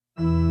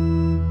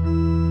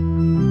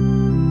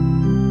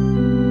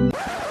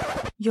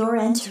You're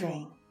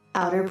entering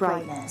outer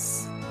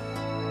brightness.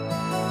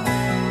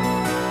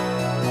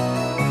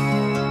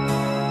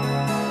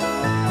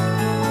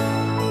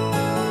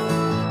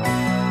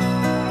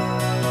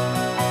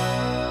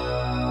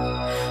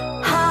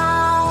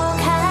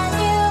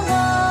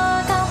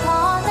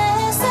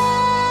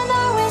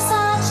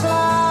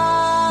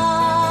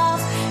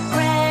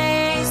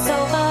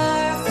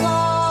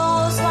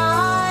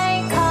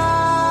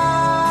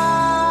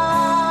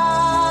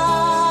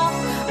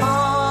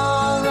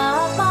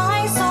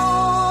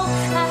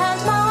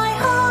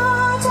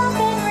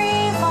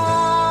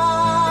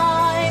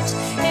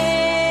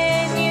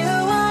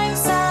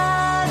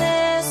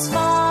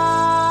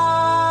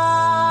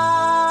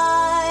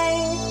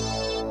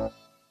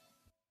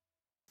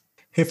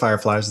 Hey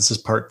Fireflies, this is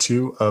part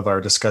 2 of our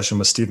discussion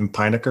with Steven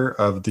Pynakker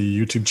of the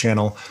YouTube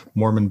channel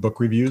Mormon Book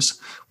Reviews.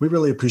 We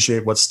really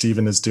appreciate what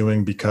Steven is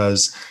doing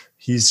because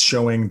he's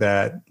showing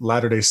that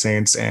Latter-day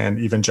Saints and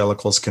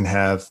evangelicals can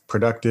have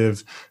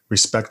productive,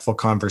 respectful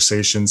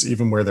conversations,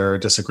 even where there are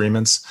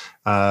disagreements.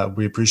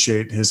 We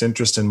appreciate his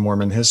interest in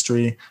Mormon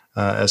history.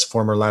 As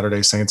former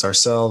Latter-day Saints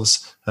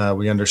ourselves,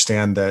 we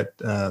understand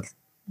that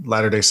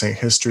Latter-day Saint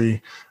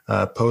history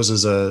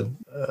poses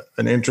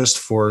an interest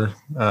for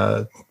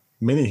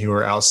many who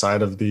are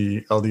outside of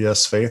the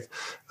LDS faith.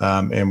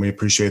 And we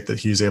appreciate that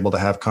he's able to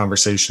have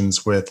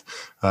conversations with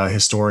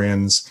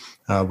historians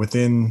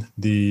within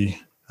the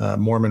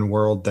Mormon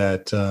world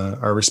that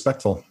are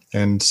respectful.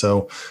 And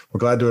so we're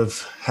glad to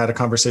have had a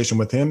conversation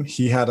with him.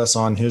 He had us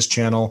on his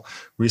channel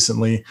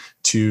recently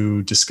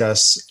to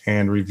discuss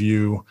and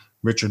review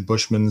Richard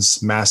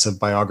Bushman's massive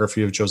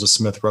biography of Joseph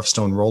Smith, Rough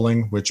Stone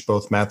Rolling, which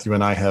both Matthew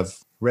and I have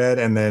read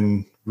and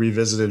then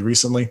revisited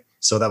recently.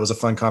 So that was a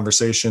fun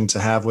conversation to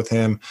have with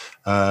him.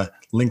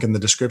 Link in the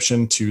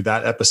description to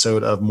that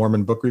episode of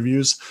Mormon Book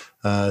Reviews.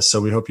 So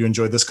we hope you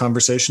enjoyed this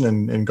conversation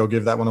and go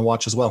give that one a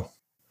watch as well.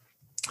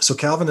 So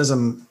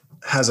Calvinism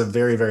has a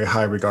very, very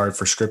high regard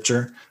for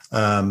Scripture.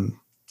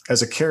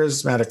 As a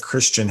charismatic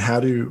Christian, how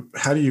do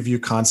you view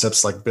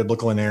concepts like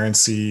biblical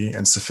inerrancy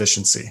and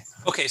sufficiency?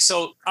 Okay,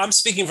 so I'm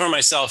speaking for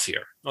myself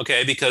here,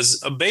 okay,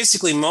 because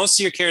basically most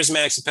of your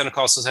charismatics and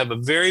Pentecostals have a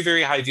very,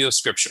 very high view of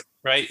Scripture,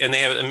 right? And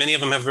many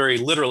of them have a very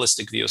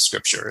literalistic view of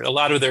Scripture. A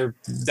lot of their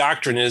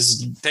doctrine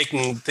is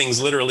taking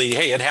things literally.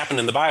 Hey, it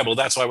happened in the Bible.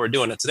 That's why we're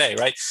doing it today,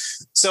 right?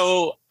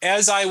 So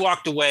as I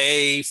walked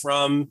away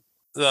from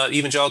the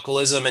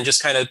evangelicalism and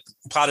just kind of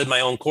plotted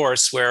my own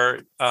course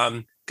where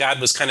God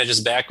was kind of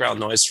just background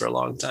noise for a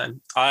long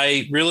time,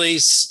 I really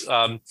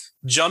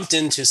jumped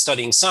into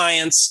studying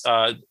science,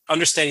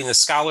 understanding the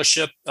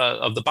scholarship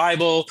of the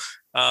Bible,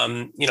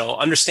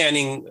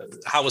 understanding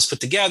how it was put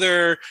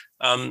together,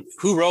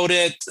 who wrote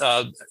it,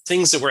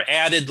 things that were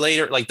added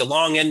later, like the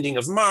long ending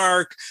of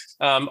Mark,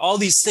 all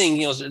these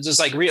things, just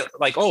like,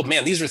 oh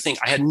man, these were things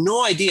I had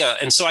no idea.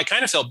 And so I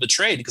kind of felt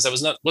betrayed because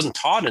I wasn't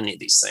taught any of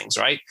these things,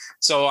 right?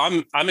 So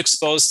I'm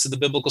exposed to the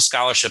biblical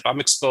scholarship. I'm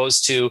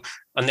exposed to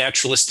a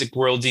naturalistic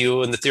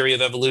worldview and the theory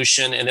of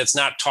evolution. And it's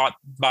not taught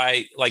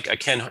by like a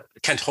Kent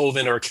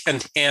Hovind or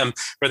Kent Ham,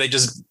 where they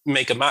just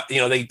make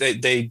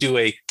they do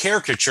a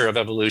caricature of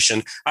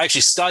evolution. I actually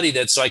studied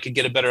it so I could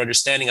get a better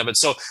understanding of it.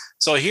 So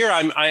here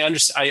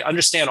I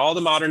understand all the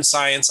modern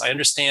science. I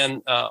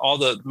understand all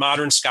the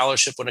modern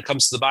scholarship when it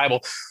comes to the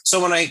Bible.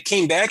 So when I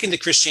came back into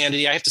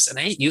Christianity, I have to say, and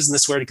I hate using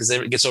this word because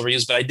it gets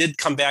overused, but I did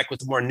come back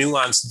with a more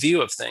nuanced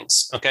view of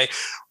things. Okay.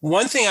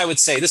 One thing I would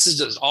say, this is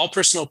just all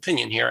personal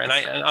opinion here, and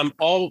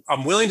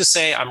I'm willing to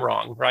say I'm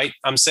wrong, right?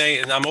 I'm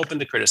saying, and I'm open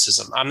to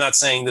criticism. I'm not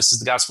saying this is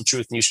the gospel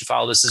truth and you should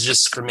follow this. Is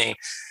just for me.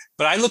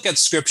 But I look at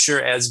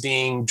Scripture as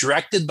being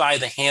directed by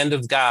the hand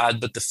of God,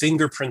 but the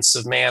fingerprints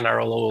of man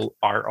are all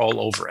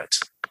over it,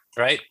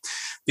 right?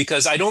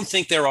 Because I don't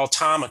think they're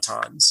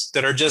automatons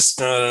that are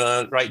just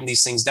writing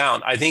these things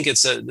down. I think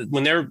it's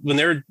when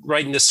they're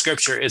writing this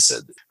Scripture,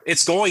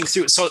 it's going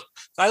through. So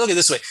I look at it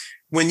this way: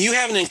 when you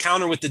have an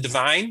encounter with the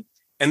divine,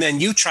 and then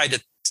you try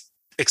to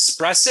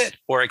express it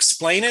or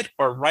explain it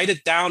or write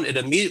it down, it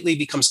immediately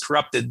becomes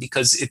corrupted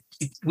because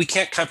we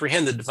can't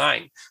comprehend the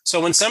divine.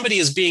 So when somebody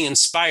is being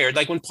inspired,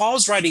 like when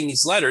Paul's writing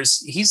these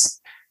letters,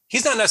 he's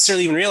not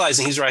necessarily even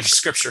realizing he's writing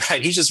Scripture,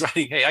 right? He's just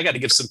writing, hey, I got to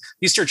give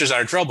these churches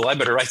are in trouble. I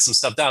better write some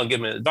stuff down and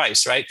give them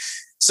advice, right?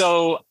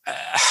 So,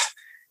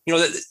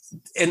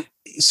 and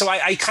so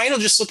I kind of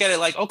just look at it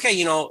like,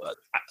 okay,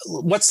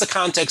 what's the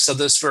context of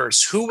this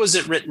verse? Who was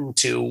it written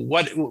to?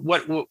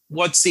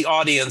 What's the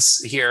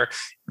audience here?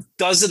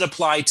 Does it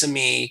apply to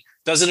me?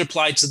 Does it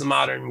apply to the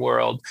modern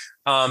world?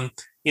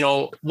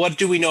 What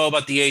do we know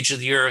about the age of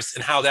the earth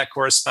and how that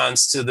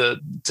corresponds to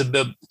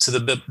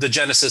the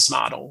Genesis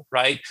model,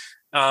 right?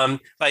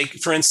 Like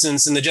for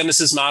instance, in the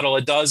Genesis model,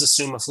 it does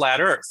assume a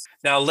flat earth.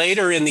 Now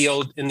later in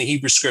the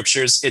Hebrew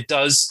scriptures, it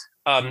does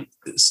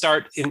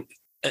start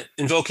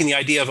invoking the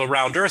idea of a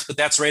round earth, but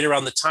that's right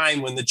around the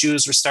time when the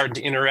Jews were starting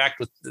to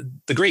interact with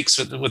the Greeks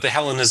with the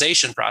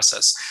Hellenization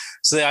process.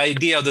 So the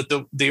idea that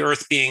the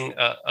earth being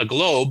a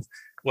globe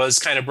was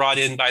kind of brought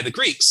in by the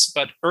Greeks.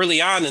 But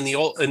early on in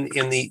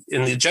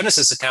the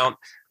Genesis account,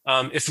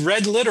 if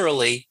read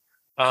literally,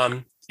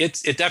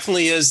 it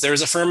definitely is.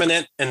 There's a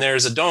firmament and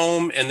there's a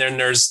dome and then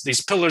there's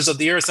these pillars of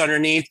the earth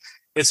underneath.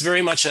 It's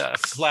very much a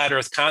flat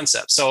earth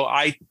concept. So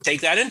I take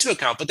that into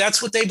account, but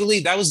that's what they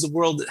believe. That was the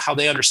world, how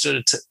they understood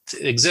it to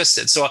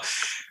existed. So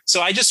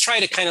I just try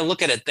to kind of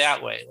look at it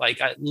that way.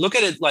 Like I look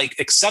at it like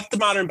accept the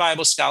modern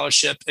Bible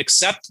scholarship,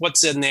 accept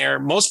what's in there.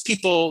 Most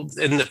people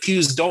in the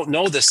pews don't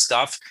know this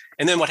stuff.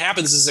 And then what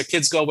happens is their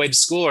kids go away to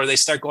school or they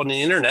start going to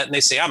the internet and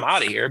they say, I'm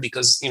out of here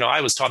because,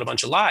 I was taught a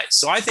bunch of lies.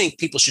 So I think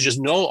people should just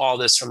know all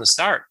this from the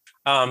start.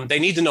 They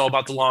need to know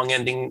about the long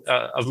ending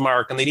of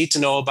Mark, and they need to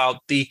know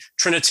about the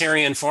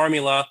Trinitarian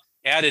formula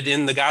added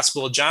in the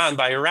Gospel of John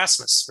by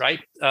Erasmus, right?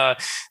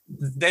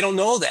 They don't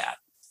know that.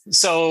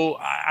 So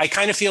I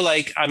kind of feel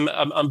like I'm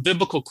a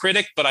biblical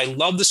critic, but I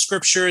love the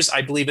scriptures.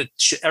 I believe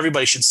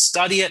everybody should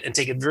study it and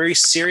take it very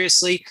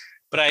seriously.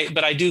 But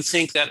I do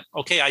think that,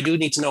 okay, I do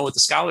need to know what the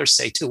scholars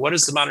say too. What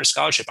is the modern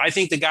scholarship? I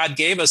think that God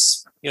gave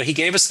us, he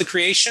gave us the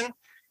creation,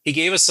 he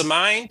gave us a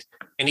mind,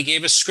 and he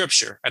gave us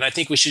scripture. And I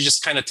think we should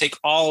just kind of take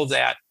all of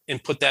that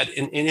and put that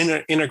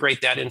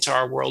integrate that into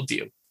our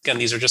worldview. Again,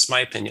 these are just my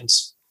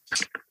opinions.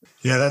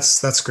 Yeah,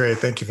 that's great.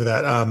 Thank you for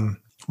that.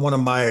 One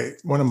of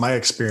my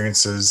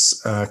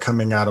experiences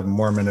coming out of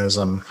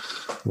Mormonism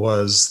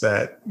was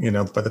that,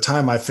 by the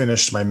time I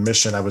finished my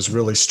mission, I was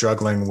really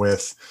struggling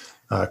with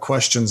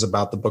questions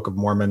about the Book of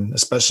Mormon,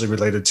 especially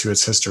related to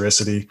its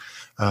historicity.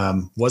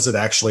 Was it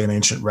actually an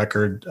ancient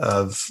record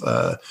of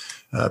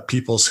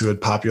peoples who had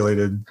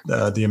populated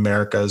the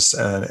Americas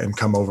and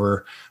come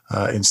over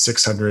in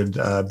 600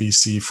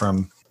 BC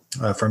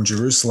from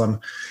Jerusalem?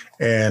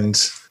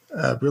 And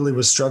really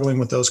was struggling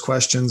with those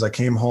questions. I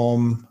came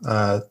home,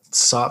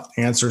 sought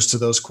answers to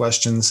those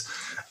questions.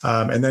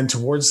 And then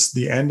towards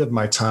the end of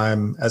my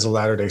time as a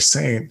Latter-day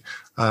Saint,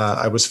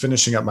 I was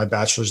finishing up my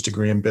bachelor's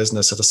degree in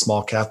business at a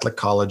small Catholic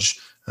college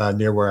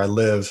near where I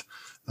live,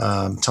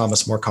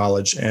 Thomas More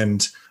College.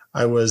 And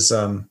I was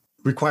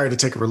required to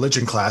take a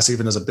religion class,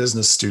 even as a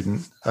business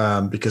student,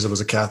 because it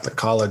was a Catholic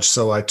college.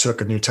 So I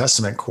took a New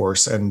Testament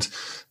course, and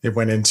it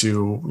went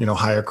into,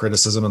 higher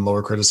criticism and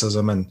lower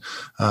criticism and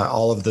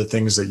all of the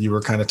things that you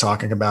were kind of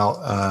talking about,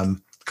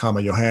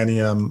 Comma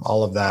Johannium,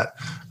 all of that.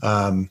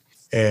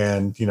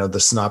 And, the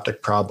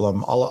synoptic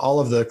problem, all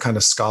of the kind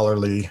of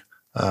scholarly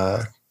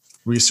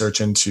research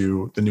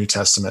into the New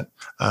Testament.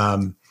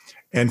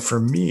 And for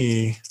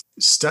me,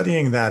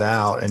 studying that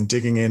out and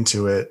digging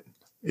into it,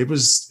 it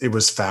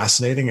was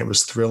fascinating. It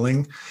was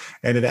thrilling.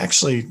 And it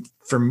actually,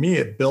 for me,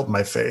 it built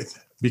my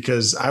faith,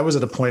 because I was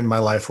at a point in my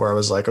life where I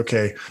was like,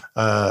 okay,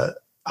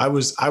 I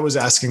was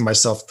asking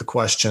myself the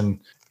question,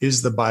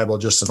 is the Bible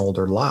just an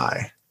older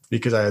lie?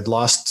 Because I had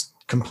lost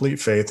complete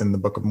faith in the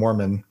Book of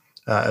Mormon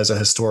as a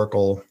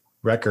historical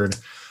record.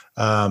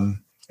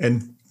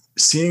 And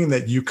seeing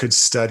that you could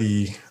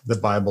study the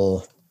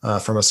Bible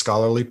from a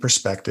scholarly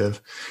perspective,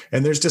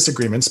 and there's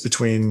disagreements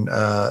between,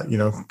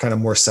 kind of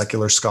more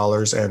secular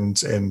scholars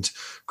and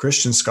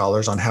Christian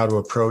scholars on how to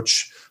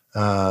approach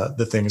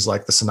the things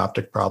like the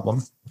synoptic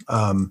problem.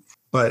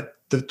 But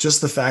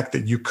just the fact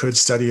that you could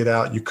study it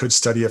out, you could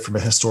study it from a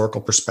historical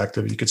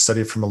perspective, you could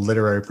study it from a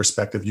literary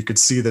perspective, you could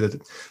see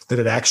that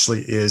it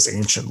actually is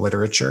ancient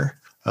literature.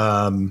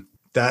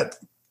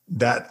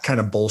 That kind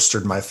of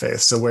bolstered my faith.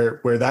 So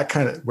where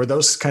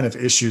those kind of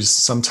issues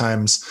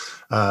sometimes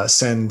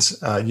send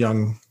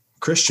young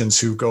Christians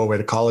who go away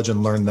to college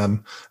and learn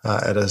them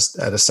at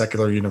a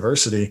secular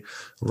university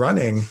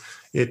running,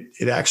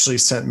 it actually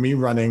sent me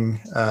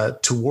running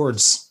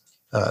towards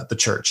the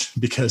church,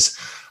 because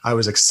I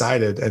was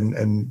excited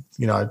and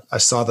I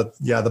saw that,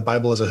 the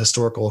Bible is a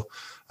historical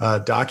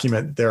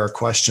document. There are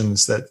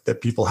questions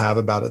that people have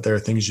about it. There are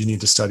things you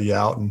need to study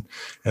out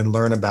and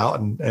learn about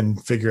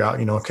and figure out,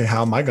 okay,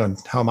 how am I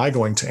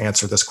going to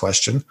answer this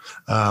question?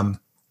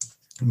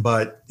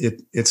 But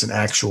it's an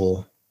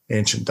actual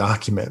ancient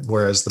document,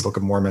 whereas the Book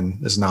of Mormon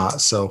is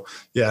not. So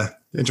yeah,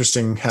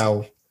 interesting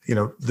how,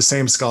 the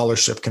same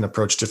scholarship can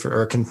approach different,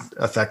 or can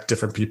affect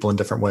different people in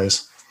different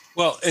ways.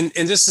 Well, and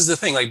this is the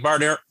thing, like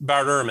Bart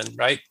Ehrman,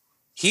 right?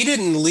 He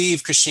didn't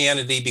leave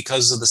Christianity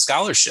because of the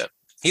scholarship.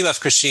 He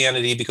left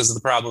Christianity because of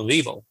the problem of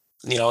evil.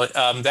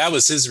 That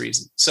was his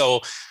reason.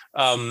 So,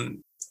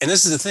 and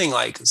this is the thing,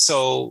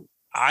 so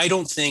I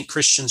don't think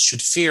Christians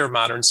should fear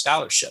modern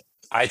scholarship.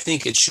 I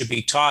think it should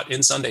be taught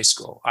in Sunday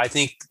school. I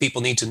think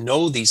people need to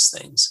know these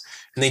things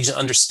and they need to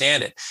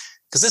understand it.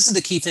 Because this is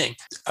the key thing.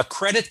 A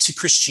credit to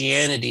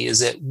Christianity is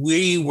that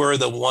we were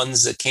the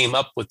ones that came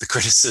up with the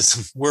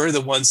criticism. We're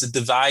the ones that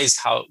devised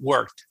how it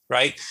worked,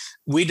 right?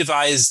 We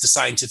devised the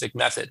scientific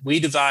method. We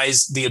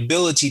devised the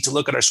ability to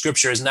look at our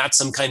scripture as not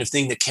some kind of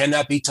thing that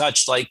cannot be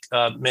touched, like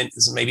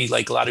maybe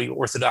like a lot of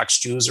Orthodox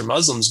Jews or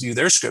Muslims view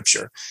their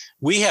scripture.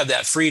 We have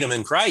that freedom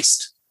in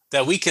Christ,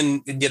 that we can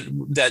get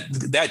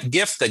that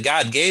gift that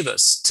God gave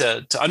us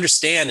to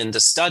understand and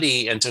to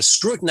study and to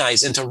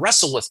scrutinize and to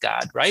wrestle with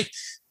God, right?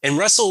 And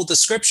wrestle with the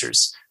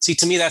scriptures. See,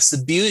 to me, that's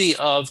the beauty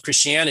of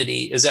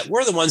Christianity, is that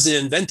we're the ones that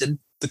invented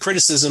the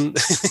criticism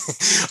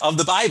of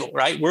the Bible,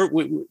 right?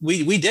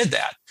 We did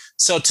that.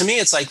 So to me,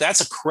 it's like,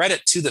 that's a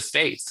credit to the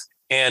faith.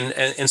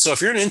 And so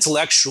if you're an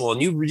intellectual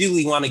and you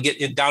really want to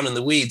get down in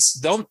the weeds,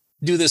 don't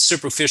do this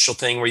superficial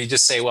thing where you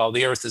just say, well,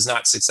 the earth is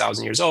not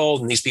 6,000 years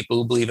old, and these people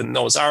who believe in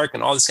Noah's Ark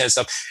and all this kind of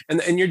stuff.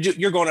 And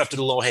you're going after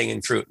the low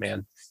hanging fruit,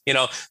 man.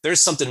 There's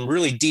something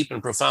really deep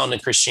and profound in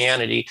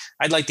Christianity.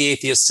 I'd like the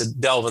atheists to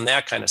delve in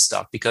that kind of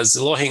stuff, because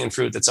the low hanging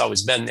fruit that's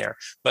always been there.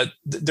 But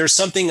there's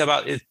something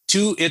about it.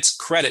 To its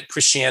credit,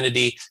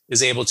 Christianity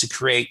is able to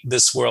create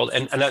this world.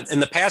 And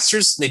the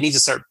pastors, they need to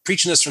start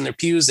preaching this from their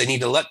pews. They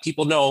need to let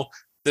people know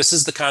this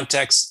is the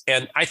context.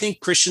 And I think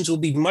Christians will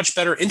be much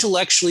better,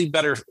 intellectually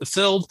better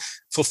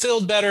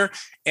fulfilled better,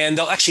 and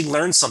they'll actually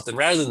learn something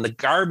rather than the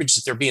garbage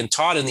that they're being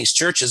taught in these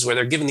churches, where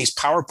they're giving these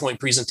PowerPoint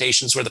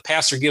presentations where the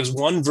pastor gives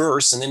one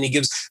verse and then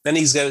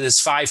he's got his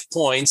 5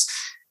 points.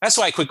 That's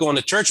why I quit going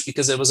to church,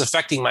 because it was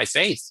affecting my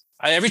faith.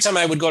 Every time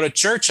I would go to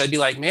church, I'd be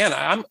like, man,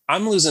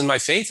 I'm losing my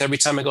faith every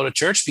time I go to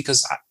church,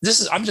 because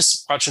I'm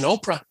just watching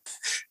Oprah.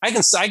 I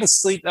can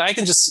sleep. I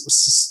can just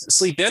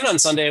sleep in on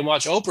Sunday and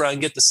watch Oprah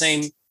and get the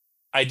same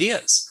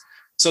ideas.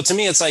 So to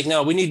me, it's like,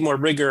 no, we need more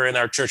rigor in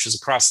our churches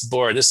across the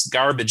board. This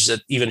garbage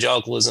that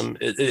evangelicalism,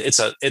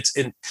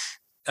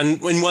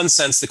 and in one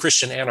sense, the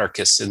Christian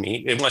anarchist in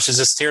me, it wants to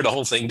just tear the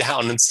whole thing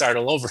down and start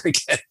all over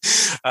again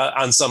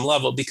on some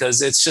level,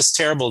 because it's just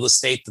terrible, the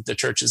state that the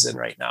church is in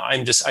right now.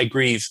 I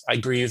grieve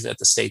at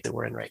the state that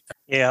we're in right now.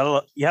 Yeah,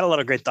 you had a lot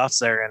of great thoughts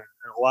there, and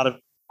a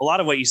lot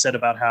of what you said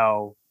about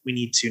how we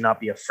need to not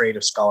be afraid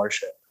of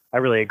scholarship. I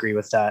really agree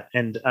with that,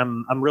 and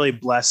I'm really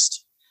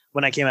blessed.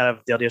 When I came out of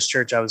the LDS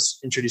Church, I was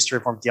introduced to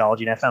Reformed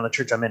theology, and I found the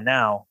church I'm in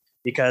now,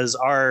 because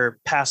our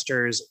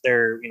pastors,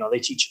 they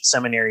teach in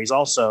seminaries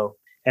also,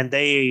 and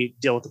they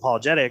deal with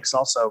apologetics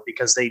also,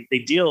 because they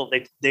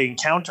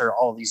encounter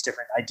all of these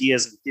different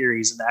ideas and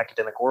theories in the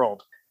academic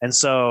world. And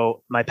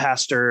so my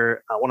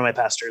pastor, one of my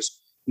pastors,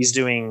 he's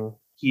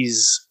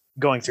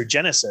going through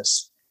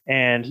Genesis,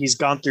 and he's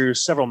gone through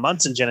several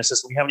months in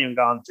Genesis. We haven't even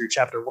gone through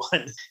chapter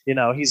 1.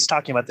 He's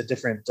talking about the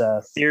different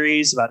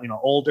theories about,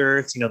 old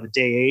earth, the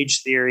day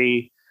age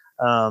theory.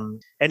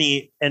 And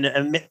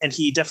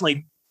he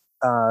definitely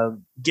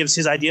gives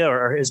his idea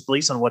or his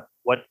beliefs on what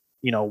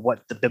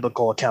the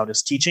biblical account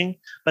is teaching.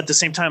 But at the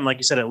same time, like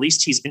you said, at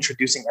least he's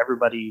introducing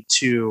everybody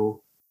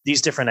to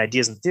these different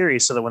ideas and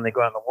theories, so that when they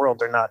go out in the world,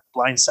 they're not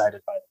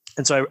blindsided by them.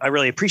 And so I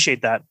really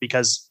appreciate that,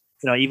 because,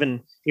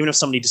 even if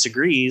somebody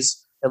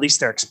disagrees, at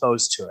least they're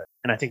exposed to it.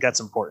 And I think that's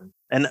important.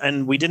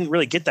 And we didn't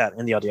really get that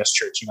in the LDS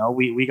Church.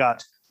 We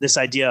got this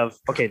idea of,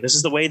 okay, this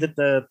is the way that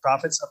the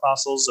prophets,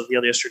 apostles of the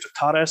LDS Church have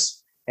taught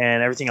us,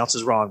 and everything else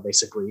is wrong,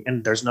 basically.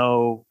 And there's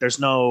no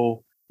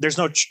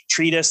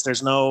treatise,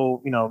 there's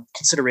no,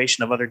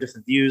 consideration of other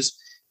different views.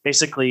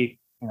 Basically,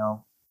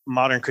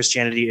 modern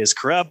Christianity is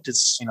corrupt,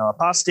 it's,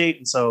 apostate.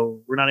 And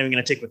so we're not even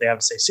going to take what they have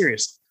to say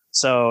seriously.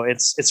 So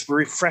it's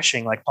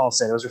refreshing. Like Paul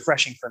said, it was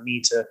refreshing for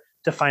me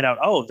to find out,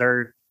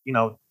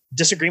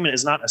 disagreement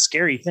is not a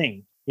scary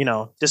thing.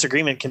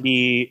 Disagreement can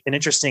be an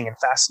interesting and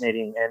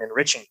fascinating and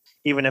enriching,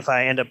 even if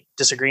I end up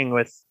disagreeing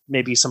with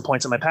maybe some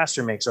points that my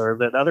pastor makes or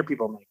that other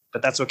people make.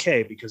 But that's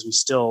okay, because we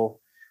still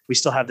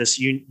have this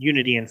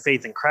unity and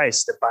faith in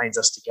Christ that binds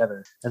us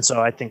together. And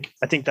so I think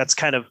that's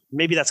kind of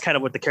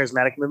what the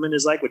charismatic movement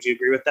is like. Would you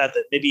agree with that?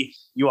 That maybe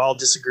you all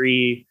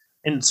disagree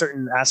in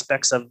certain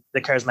aspects of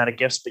the charismatic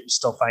gifts, but you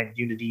still find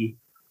unity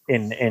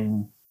in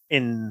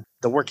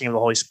the working of the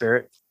Holy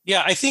Spirit?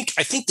 Yeah, I think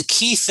the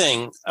key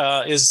thing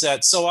is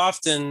that so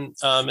often,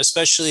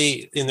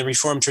 especially in the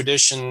Reformed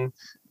tradition,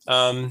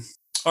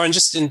 or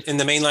just in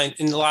the mainline,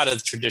 in a lot of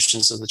the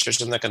traditions of the church,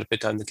 I'm not going to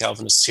pick on the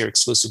Calvinists here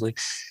exclusively,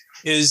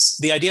 is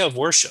the idea of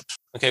worship.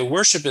 Okay,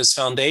 worship is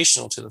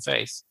foundational to the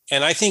faith.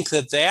 And I think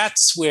that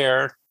that's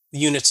where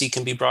unity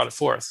can be brought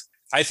forth.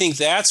 I think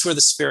that's where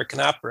the Spirit can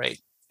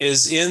operate,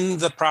 is in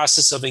the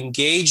process of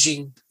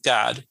engaging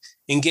God,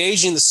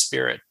 engaging the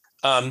Spirit,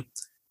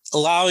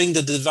 allowing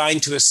the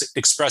divine to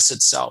express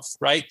itself,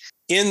 right?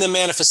 In the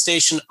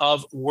manifestation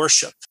of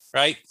worship,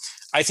 right?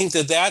 I think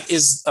that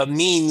is a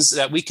means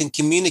that we can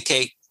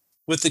communicate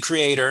with the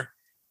Creator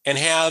and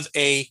have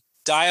a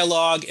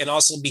dialogue and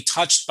also be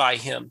touched by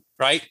Him,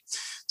 right?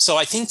 So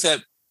I think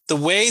that the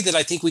way that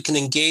I think we can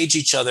engage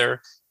each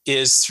other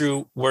is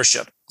through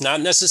worship,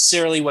 not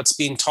necessarily what's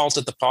being taught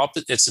at the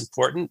pulpit. It's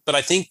important, but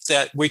I think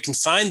that we can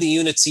find the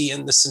unity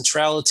and the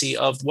centrality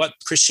of what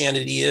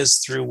Christianity is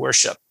through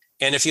worship.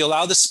 And if you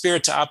allow the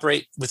Spirit to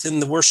operate within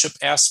the worship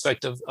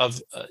aspect of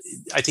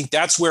I think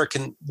that's where it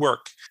can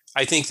work.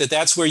 I think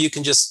that's where you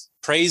can just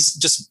praise,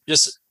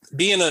 just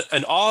be in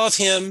awe of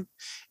Him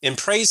and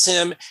praise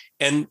Him,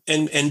 and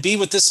be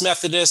with this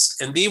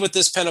Methodist and be with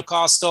this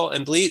Pentecostal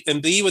and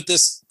be with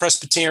this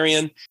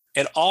Presbyterian,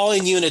 and all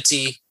in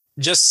unity,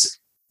 just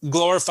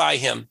glorify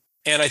Him.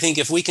 And I think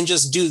if we can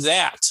just do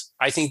that,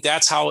 I think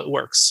that's how it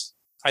works.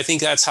 I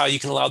think that's how you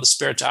can allow the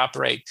Spirit to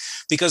operate.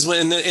 Because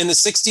when in the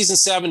 60s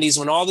and 70s,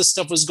 when all this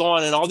stuff was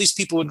going and all these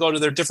people would go to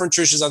their different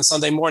churches on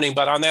Sunday morning,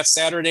 but on that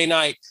Saturday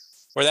night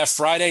or that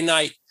Friday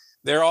night,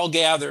 they're all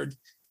gathered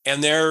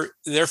and they're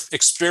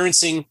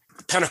experiencing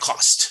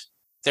Pentecost.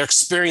 They're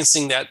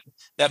experiencing that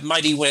that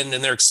mighty wind,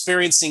 and they're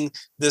experiencing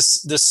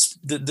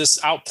this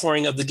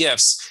outpouring of the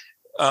gifts.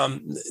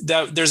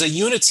 That there's a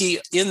unity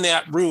in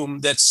that room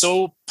that's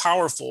so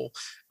powerful.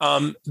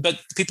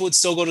 But people would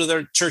still go to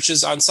their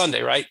churches on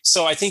Sunday, right?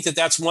 So I think that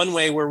that's one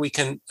way where we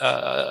can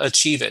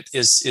achieve it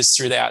is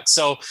through that.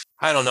 So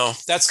I don't know.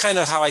 That's kind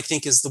of how I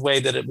think is the way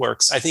that it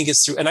works. I think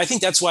it's through, and I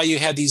think that's why you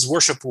had these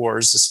worship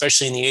wars,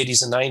 especially in the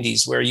 80s and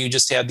 90s, where you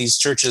just had these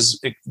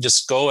churches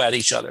just go at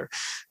each other.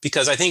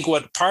 Because I think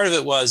what part of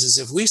it was is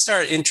if we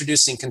start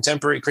introducing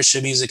contemporary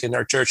Christian music in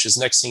our churches,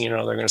 next thing you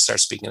know, they're going to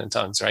start speaking in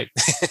tongues, right?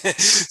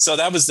 So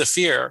that was the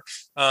fear.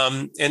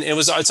 And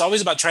it's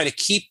always about trying to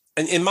keep,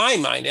 and in my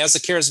mind, as a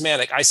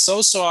charismatic, I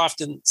so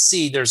often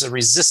see there's a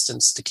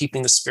resistance to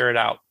keeping the Spirit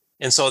out.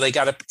 And so we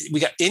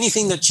got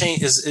anything that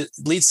it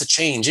leads to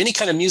change, any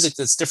kind of music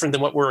that's different than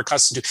what we're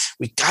accustomed to.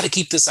 We got to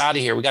keep this out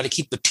of here. We got to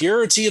keep the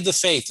purity of the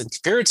faith and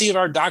purity of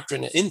our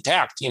doctrine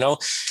intact,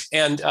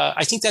 And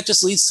I think that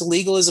just leads to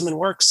legalism and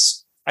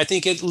works. I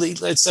think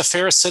it's a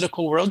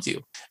pharisaical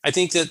worldview. I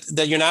think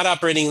that you're not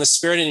operating in the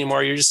Spirit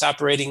anymore. You're just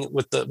operating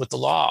with the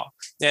law.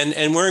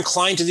 And we're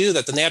inclined to do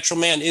that. The natural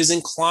man is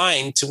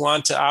inclined to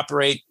want to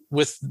operate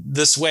with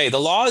this way. The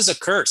law is a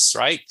curse,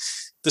 right?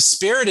 The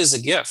Spirit is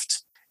a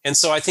gift. And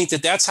so I think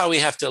that that's how we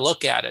have to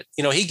look at it.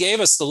 He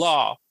gave us the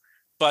law,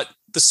 but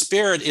the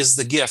Spirit is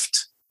the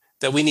gift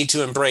that we need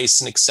to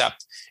embrace and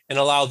accept and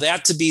allow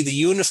that to be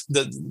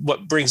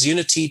what brings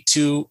unity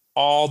to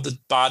all the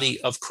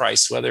body of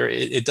Christ, whether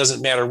it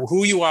doesn't matter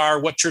who you are,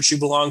 what church you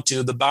belong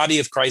to. The body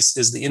of Christ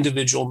is the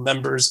individual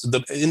members,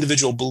 the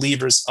individual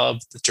believers of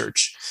the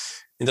church.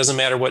 It doesn't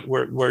matter what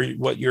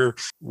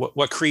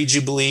creed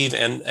you believe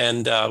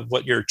and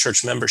what your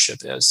church membership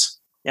is.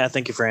 Yeah,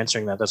 thank you for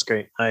answering that. That's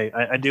great.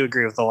 I do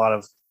agree with a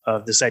lot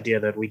of this idea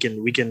that we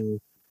can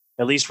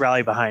at least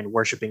rally behind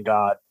worshiping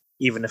God,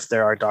 even if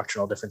there are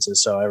doctrinal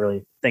differences. So I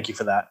really thank you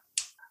for that.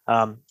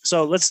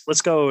 So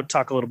let's go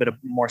talk a little bit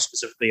more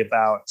specifically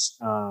about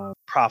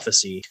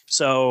prophecy.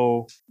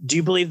 So do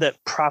you believe that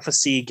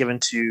prophecy given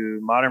to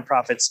modern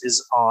prophets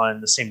is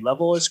on the same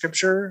level as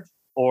Scripture?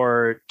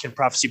 Or can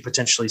prophecy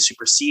potentially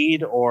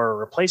supersede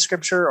or replace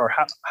Scripture? Or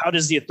how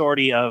does the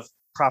authority of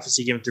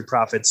prophecy given through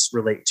prophets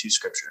relate to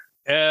Scripture?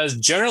 As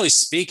generally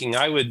speaking,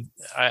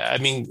 I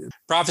mean,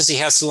 prophecy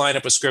has to line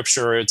up with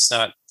Scripture or it's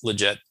not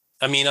legit.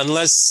 I mean,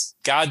 unless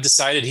God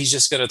decided he's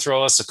just going to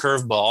throw us a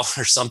curveball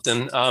or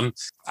something,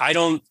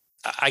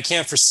 I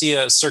can't foresee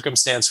a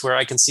circumstance where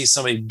I can see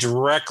somebody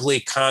directly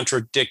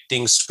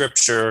contradicting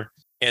Scripture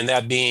and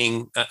that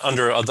being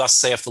under a thus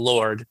saith the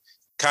Lord,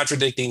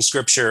 contradicting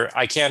Scripture.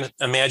 I can't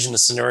imagine a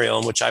scenario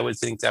in which I would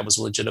think that was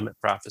legitimate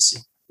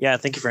prophecy. Yeah,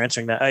 thank you for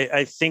answering that.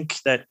 I think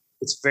that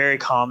it's very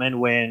common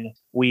when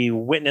we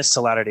witness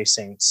to Latter-day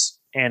Saints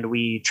and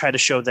we try to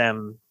show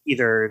them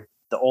either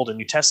the Old and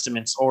New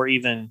Testaments or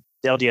even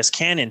the LDS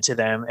canon to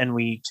them, and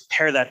we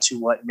compare that to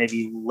what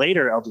maybe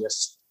later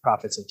LDS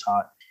prophets have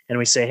taught. And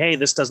we say, hey,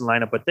 this doesn't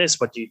line up with this.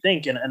 What do you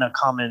think? And a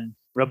common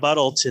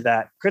rebuttal to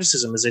that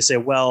criticism is they say,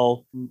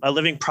 well, a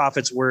living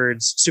prophet's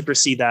words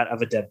supersede that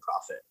of a dead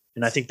prophet.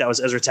 And I think that was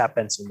Ezra Taft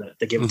Benson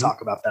that gave a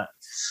talk about that.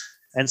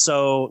 And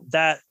so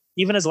that,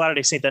 even as a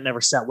Latter-day Saint, that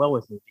never sat well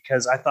with me,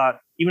 because I thought,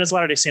 even as a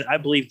Latter-day Saint, I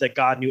believed that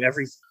God knew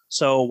everything.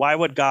 So why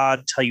would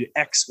God tell you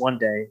X one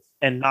day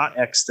and not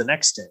X the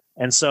next day?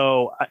 And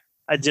so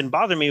it didn't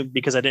bother me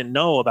because I didn't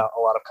know about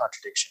a lot of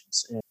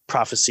contradictions in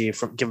prophecy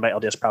given by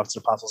LDS prophets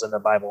and apostles in the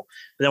Bible.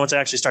 But then once I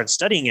actually started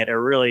studying it, it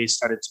really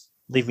started to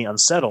leave me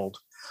unsettled.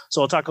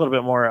 So we'll talk a little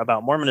bit more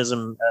about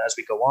Mormonism as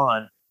we go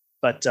on.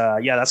 But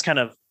that's kind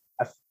of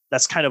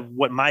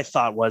what my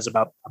thought was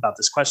about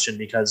this question,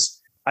 because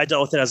I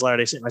dealt with it as a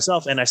Latter-day Saint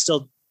myself, and I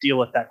still deal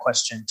with that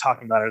question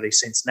talking about Latter-day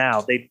Saints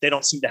now. They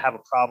don't seem to have a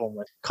problem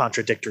with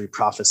contradictory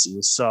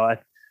prophecies. So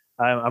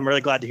I'm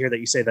really glad to hear that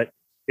you say that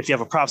if you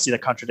have a prophecy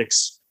that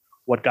contradicts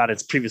what God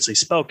has previously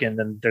spoken,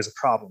 then there's a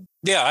problem.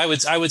 Yeah, I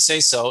would say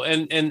so.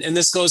 And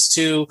this goes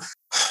to,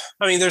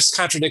 I mean, there's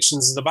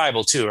contradictions in the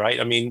Bible too, right?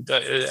 I mean,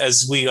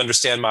 as we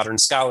understand modern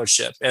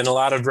scholarship, and a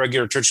lot of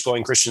regular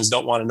church-going Christians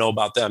don't want to know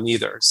about them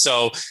either.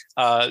 So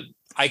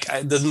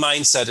the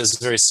mindset is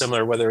very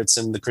similar, whether it's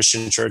in the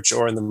Christian church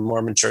or in the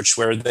Mormon church,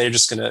 where they're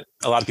just a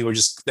lot of people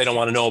they don't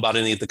want to know about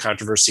any of the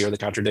controversy or the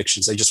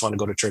contradictions. They just want to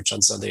go to church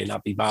on Sunday and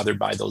not be bothered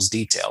by those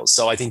details.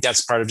 So I think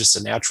that's part of just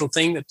a natural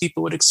thing that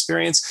people would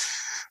experience.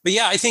 But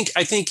yeah, I think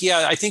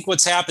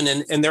what's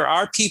happening, and there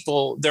are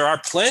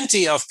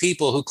plenty of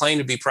people who claim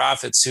to be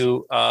prophets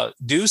who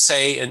do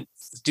say and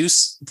do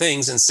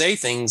things and say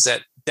things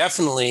that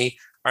definitely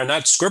are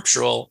not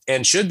scriptural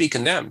and should be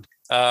condemned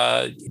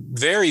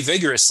very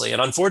vigorously.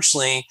 And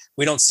unfortunately,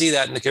 we don't see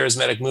that in the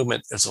charismatic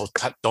movement. So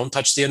don't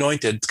touch the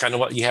anointed. It's kind of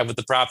what you have with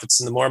the prophets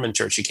in the Mormon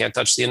church. You can't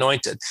touch the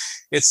anointed.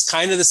 It's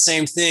kind of the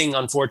same thing,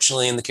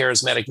 unfortunately, in the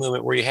charismatic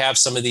movement, where you have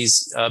some of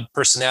these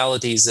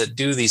personalities that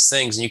do these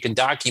things, and you can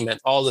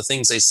document all the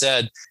things they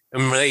said.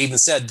 And they even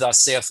said,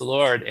 "Thus saith the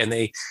Lord." And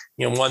they,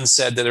 one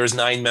said that there's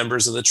 9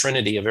 members of the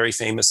Trinity, a very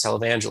famous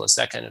televangelist,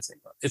 that kind of thing.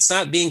 It's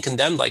not being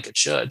condemned like it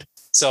should.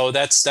 So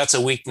that's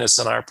a weakness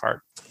on our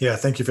part. Yeah,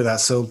 thank you for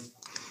that. So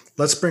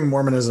let's bring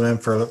Mormonism in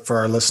for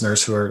our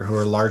listeners who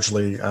are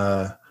largely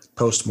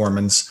post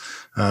Mormons,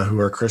 who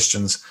are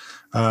Christians,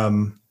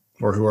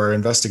 or who are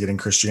investigating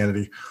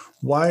Christianity.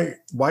 Why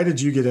did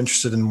you get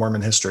interested in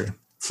Mormon history?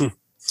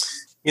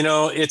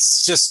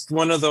 It's just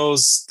one of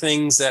those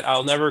things that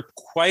I'll never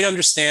quite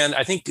understand.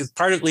 I think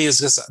partly is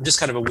because I'm just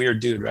kind of a weird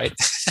dude, right?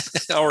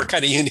 Or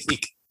kind of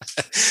unique.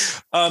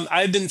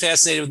 I've been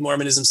fascinated with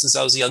Mormonism since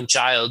I was a young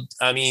child.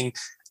 I mean,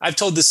 I've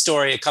told this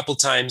story a couple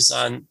times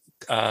on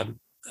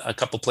a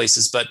couple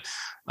places, but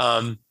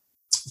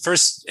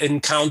first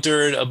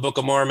encountered a Book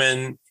of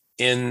Mormon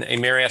in a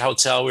Marriott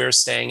hotel we were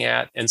staying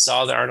at and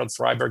saw the Arnold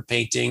Freiberg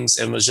paintings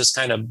and was just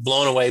kind of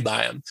blown away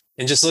by them.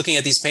 And just looking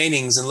at these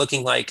paintings and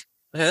looking like,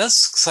 man,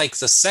 that's like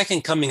the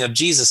second coming of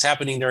Jesus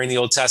happening during the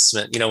Old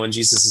Testament, when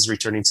Jesus is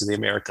returning to the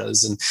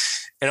Americas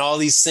and all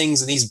these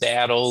things and these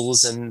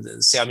battles and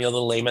Samuel the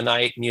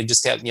Lamanite, and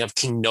you have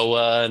King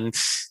Noah and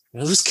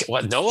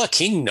Noah,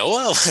 King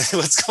Noah?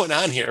 What's going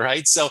on here,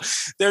 right? So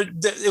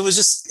it was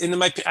just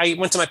I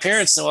went to my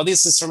parents and, well,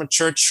 this is from a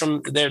church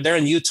they're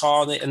in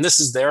Utah and this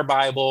is their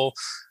Bible,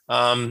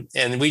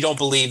 and we don't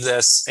believe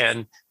this.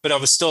 But I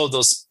was still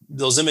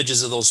those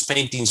images of those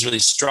paintings really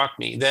struck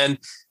me. Then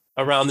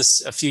around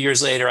this, a few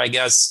years later, I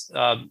guess,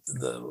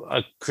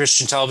 a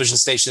Christian television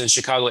station in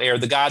Chicago aired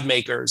The God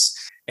Makers.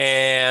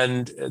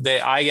 And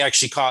I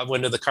actually caught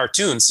wind of the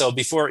cartoon. So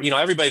before,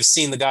 everybody's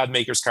seen the God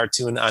Makers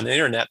cartoon on the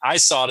internet. I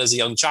saw it as a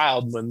young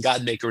child when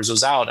God Makers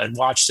was out and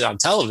watched it on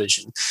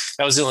television.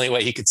 That was the only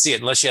way you could see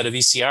it, unless you had a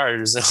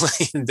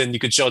VCR, and then you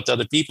could show it to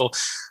other people.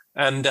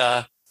 And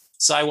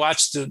so I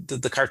watched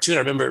the cartoon. I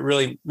remember it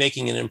really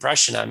making an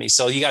impression on me.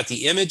 So you got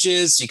the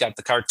images, you got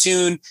the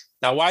cartoon.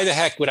 Now, why the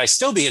heck would I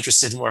still be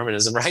interested in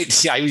Mormonism,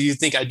 right? Yeah, you'd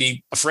think I'd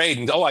be afraid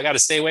and go, I got to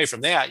stay away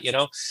from that,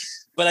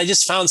 But I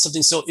just found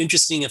something so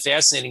interesting and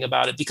fascinating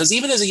about it, because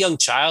even as a young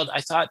child,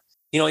 I thought,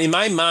 in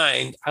my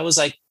mind, I was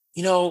like,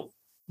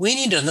 we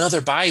need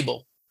another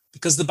Bible,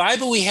 because the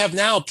Bible we have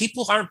now,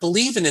 people aren't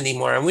believing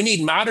anymore. And we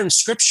need modern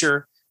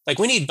scripture. Like,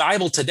 we need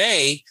Bible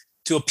today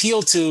to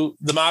appeal to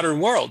the modern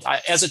world.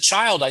 As a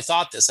child, I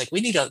thought this, like,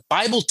 we need a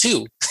Bible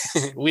 2.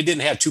 We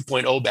didn't have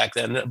 2.0 back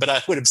then, but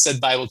I would have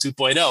said Bible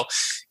 2.0.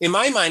 In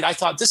my mind, I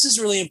thought this is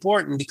really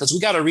important because we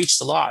got to reach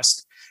the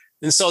lost.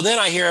 And so then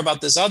I hear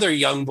about this other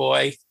young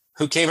boy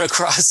who came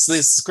across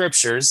these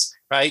scriptures,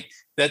 right,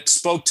 that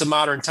spoke to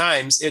modern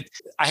times.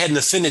 I had an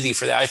affinity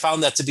for that. I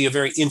found that to be a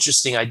very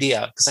interesting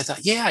idea, because I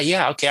thought,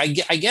 yeah, okay,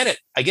 I get it.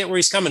 I get where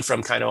he's coming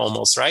from, kind of,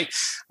 almost, right?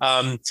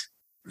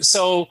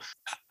 So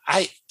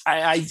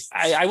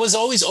I was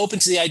always open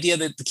to the idea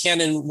that the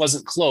canon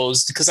wasn't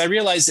closed, because I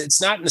realized that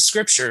it's not in the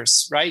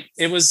scriptures, right?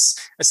 It was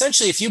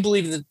essentially, if you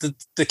believe that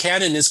the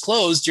canon is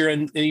closed,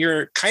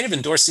 you're kind of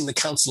endorsing the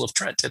Council of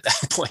Trent at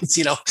that point,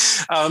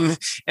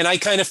 and I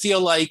kind of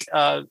feel like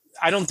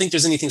I don't think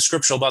there's anything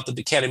scriptural about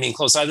the canon being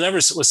closed. I never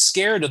was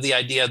scared of the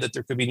idea that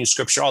there could be new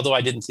scripture, although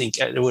I didn't think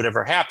it would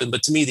ever happen.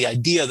 But to me, the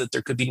idea that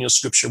there could be new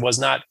scripture was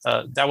not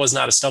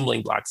a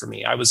stumbling block for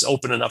me. I was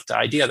open enough to the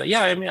idea that,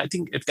 I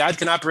think if God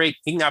can operate,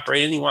 he can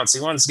operate any he wants.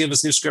 He wants to give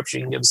us new scripture,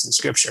 he can give us new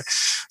scripture.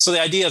 So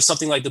the idea of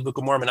something like the Book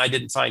of Mormon, I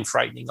didn't find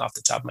frightening off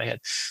the top of my head.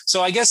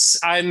 So I guess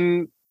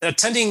I'm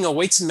attending a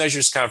Weights and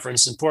Measures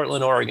conference in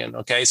Portland, Oregon.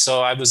 Okay.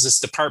 So I was this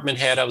department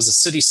head. I was a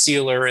city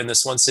sealer in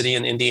this one city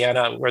in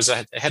Indiana, where I was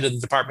head of the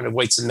Department of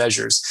Weights and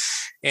Measures.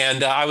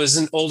 And I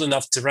wasn't old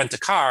enough to rent a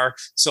car.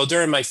 So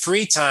during my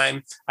free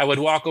time, I would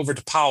walk over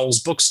to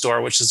Powell's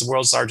bookstore, which is the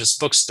world's largest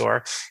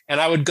bookstore.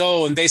 And I would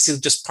go and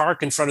basically just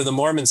park in front of the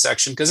Mormon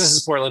section, because this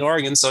is Portland,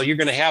 Oregon. So you're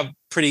going to have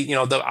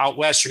the out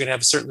West, you're going to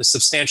have certainly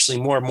substantially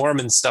more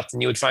Mormon stuff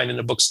than you would find in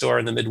a bookstore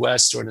in the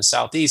Midwest or in the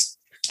Southeast.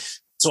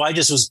 So I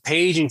just was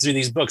paging through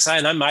these books. I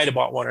might have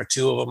bought one or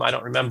two of them. I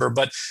don't remember,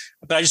 but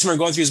I just remember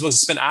going through these books and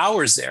spent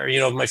hours there,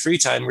 my free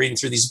time reading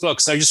through these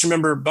books. I just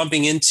remember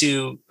bumping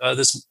into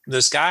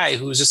this guy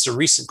who was just a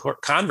recent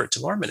convert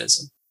to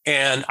Mormonism.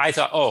 And I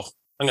thought,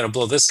 I'm going to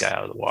blow this guy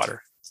out of the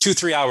water.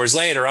 2-3 hours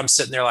later, I'm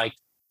sitting there like,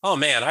 oh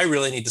man, I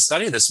really need to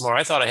study this more.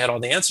 I thought I had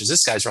all the answers.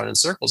 This guy's running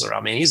circles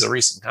around me. He's a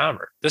recent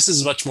convert. This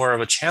is much more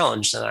of a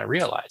challenge than I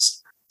realized.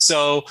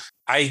 So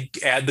I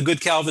had the good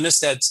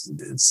Calvinist, that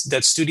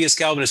studious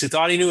Calvinist who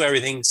thought he knew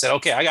everything, said,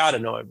 okay, I got to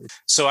know everything.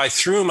 So I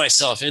threw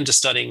myself into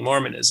studying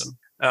Mormonism,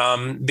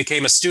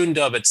 became a student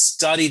of it,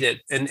 studied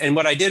it. And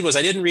what I did was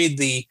I didn't read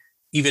the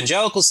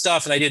evangelical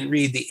stuff and I didn't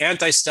read the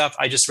anti stuff.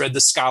 I just read the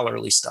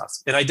scholarly stuff.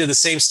 And I did the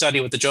same study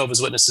with the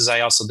Jehovah's Witnesses.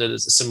 I also did a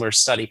similar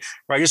study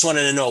where I just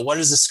wanted to know, what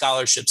does the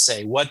scholarship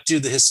say? What do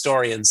the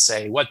historians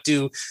say? What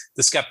do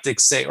the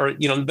skeptics say? Or,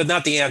 but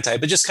not the anti,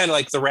 but just kind of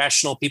like the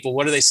rational people.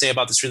 What do they say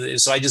about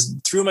this? So I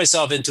just threw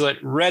myself into it,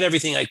 read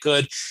everything I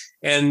could,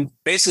 and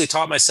basically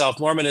taught myself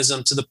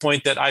Mormonism to the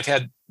point that I've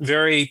had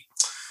very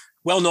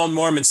well-known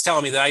Mormons tell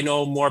me that I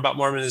know more about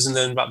Mormonism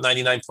than about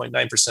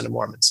 99.9% of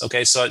Mormons.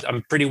 Okay, so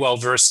I'm pretty well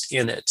versed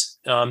in it.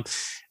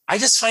 I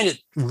just find it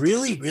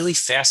really, really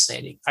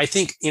fascinating. I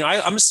think,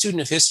 I'm a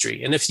student of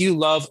history. And if you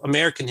love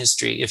American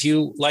history, if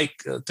you like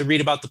to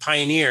read about the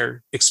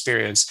pioneer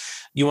experience,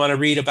 you want to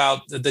read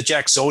about the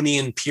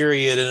Jacksonian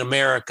period in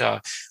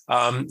America.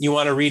 You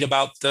want to read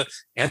about the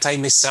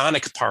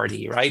anti-Masonic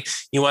party, right?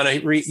 You want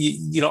to read,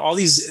 all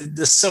the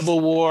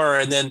Civil War,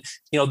 and then,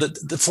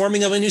 the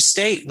forming of a new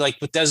state, like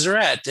with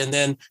Deseret, and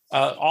then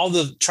all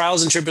the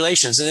trials and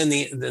tribulations, and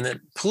then the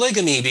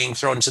polygamy being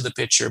thrown into the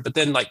picture. But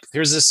then, like,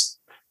 here's this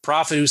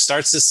prophet who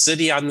starts this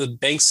city on the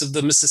banks of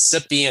the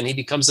Mississippi, and he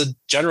becomes a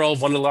general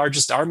of one of the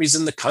largest armies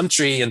in the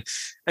country. And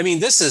I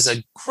mean, this is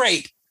a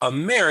great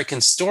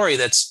American story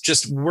that's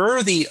just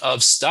worthy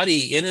of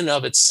study in and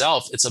of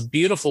itself. It's a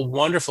beautiful,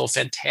 wonderful,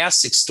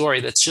 fantastic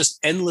story that's just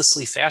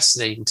endlessly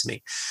fascinating to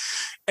me.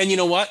 And you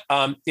know what?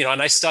 And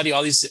I study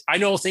all these. I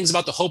know things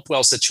about the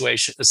Hopewell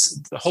situation,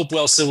 the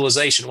Hopewell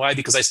civilization. Why?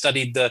 Because I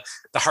studied the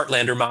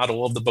Heartlander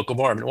model of the Book of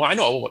Mormon. Well, I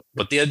know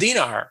what the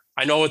Adena are.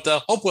 I know what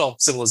the Hopewell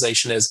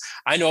civilization is.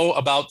 I know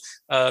about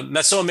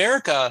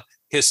Mesoamerica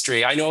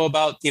history. I know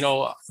about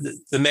the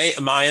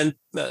Mayan,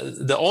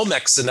 the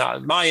Olmecs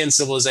and Mayan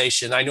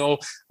civilization. I know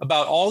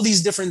about all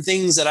these different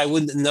things that I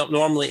wouldn't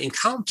normally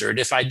encountered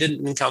if I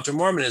didn't encounter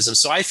Mormonism.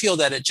 So I feel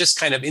that it just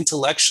kind of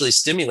intellectually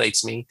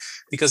stimulates me,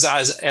 because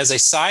as a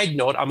side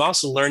note, I'm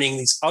also learning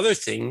these other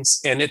things,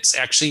 and it's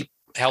actually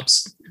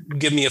helps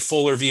give me a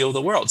fuller view of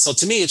the world. So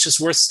to me, it's just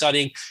worth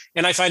studying,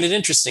 and I find it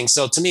interesting.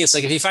 So to me, it's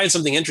like, if you find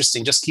something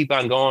interesting, just keep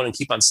on going and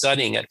keep on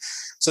studying it.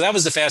 So that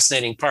was the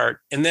fascinating part.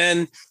 And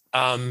then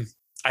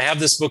I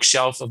have this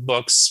bookshelf of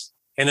books.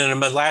 And in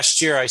my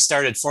last year, I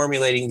started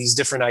formulating these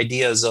different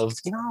ideas of,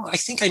 I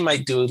think I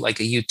might do like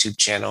a YouTube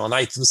channel. And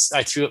I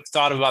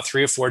thought about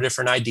 3 or 4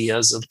 different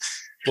ideas of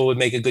what would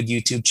make a good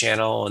YouTube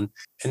channel. And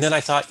then I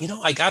thought,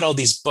 I got all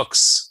these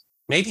books.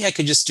 Maybe I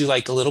could just do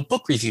like a little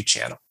book review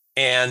channel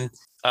and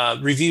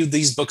review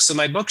these books on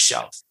my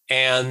bookshelf.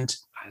 And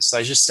so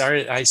I just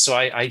started.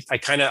 I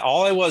kind of,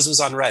 all I was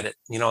on Reddit.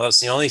 That's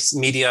the only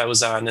media I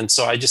was on. And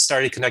so I just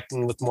started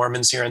connecting with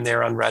Mormons here and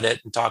there on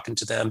Reddit and talking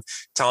to them,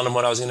 telling them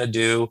what I was going to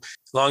do.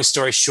 Long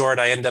story short,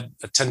 I ended up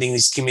attending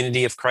these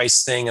Community of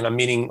Christ thing, and I'm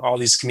meeting all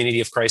these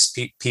Community of Christ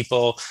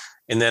people.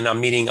 And then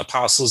I'm meeting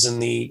apostles in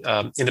the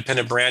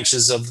independent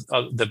branches of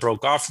that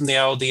broke off from the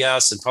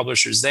LDS and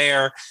publishers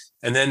there.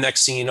 And then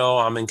next thing you know,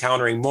 I'm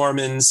encountering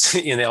Mormons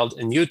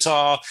in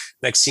Utah.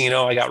 Next thing you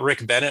know, I got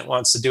Rick Bennett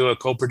wants to do a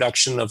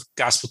co-production of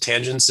Gospel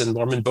Tangents and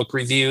Mormon book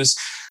reviews.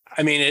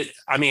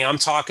 I'm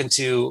talking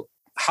to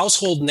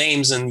household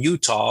names in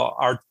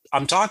Utah.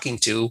 I'm talking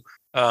to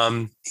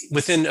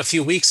within a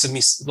few weeks of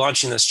me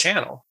launching this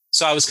channel.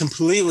 So I was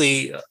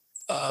completely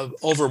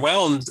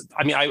overwhelmed.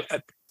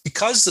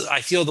 Because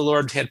I feel the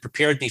Lord had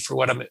prepared me for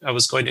what I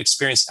was going to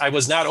experience, I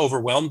was not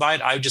overwhelmed by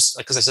it. I just,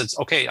 because I said,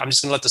 okay, I'm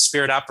just going to let the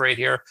Spirit operate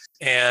here.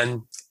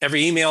 And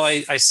every email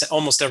I send,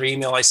 almost every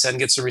email I send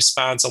gets a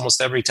response.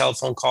 Almost every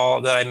telephone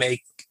call that I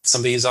make,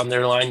 somebody's on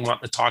their line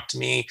wanting to talk to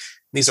me.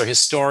 These are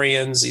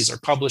historians. These are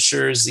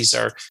publishers. These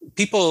are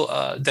people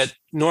that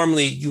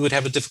normally you would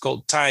have a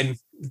difficult time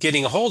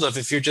getting a hold of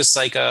if you're just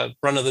like a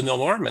run-of-the-mill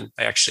Mormon.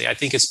 Actually, I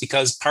think it's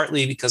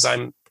partly because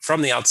I'm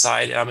from the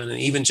outside. I'm an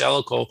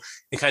evangelical.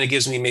 It kind of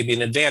gives me maybe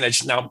an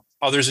advantage. Now,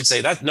 others would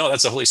say that's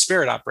the Holy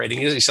Spirit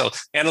operating. So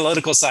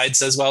analytical side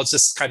says, well, it's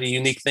just kind of a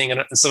unique thing.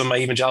 And some of my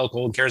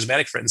evangelical and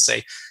charismatic friends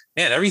say,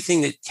 man,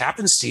 everything that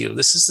happens to you,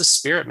 this is the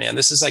Spirit, man.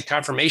 This is like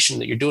confirmation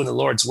that you're doing the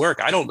Lord's work.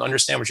 I don't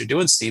understand what you're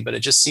doing, Steve, but it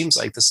just seems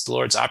like this is the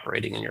Lord's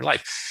operating in your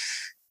life.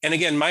 And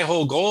again, my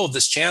whole goal of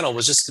this channel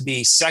was just to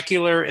be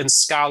secular and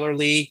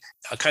scholarly,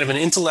 kind of an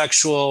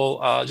intellectual,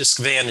 just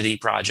vanity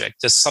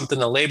project, just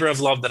something, a labor of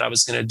love that I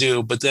was going to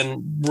do. But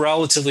then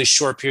relatively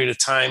short period of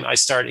time, I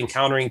start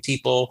encountering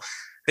people.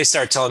 They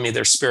start telling me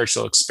their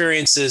spiritual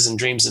experiences and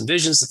dreams and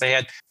visions that they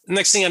had. The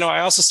next thing I know, I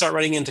also start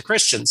running into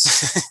Christians,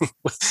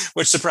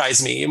 which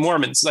surprised me.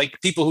 Mormons, like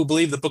people who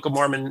believe the Book of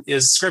Mormon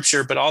is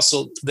scripture, but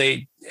also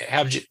they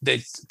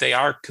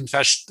are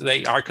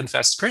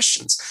confessed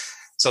Christians.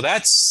 So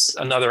that's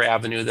another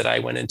avenue that I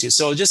went into.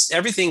 So just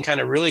everything kind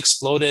of really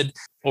exploded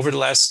over the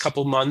last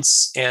couple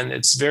months, and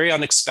it's very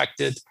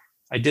unexpected.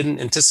 I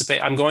didn't anticipate.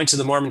 I'm going to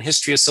the Mormon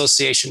History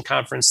Association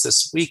conference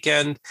this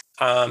weekend.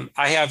 I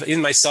have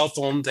in my cell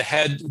phone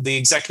the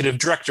executive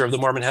director of the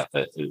Mormon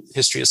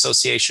History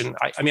Association.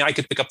 I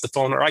could pick up the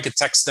phone or I could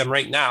text them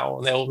right now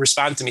and they'll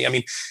respond to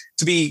me.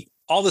 To be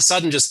all of a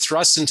sudden just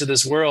thrust into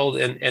this world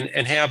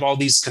and have all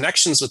these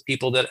connections with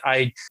people that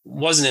I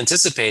wasn't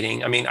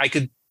anticipating. I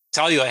could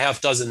tell you a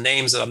half dozen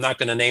names that I'm not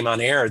going to name on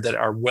air that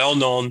are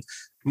well-known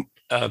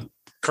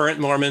current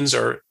Mormons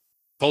or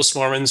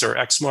post-Mormons or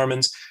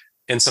ex-Mormons,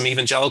 and some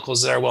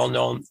evangelicals that are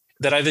well-known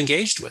that I've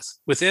engaged with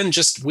within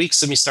just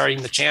weeks of me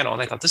starting the channel.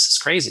 And I thought, this is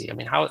crazy.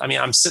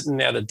 I'm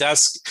sitting at a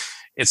desk.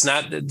 It's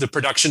not, the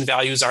production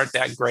values aren't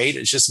that great.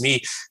 It's just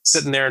me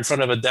sitting there in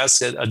front of a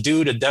desk, a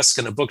desk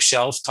and a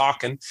bookshelf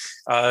talking.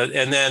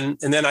 And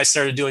then I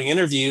started doing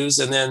interviews.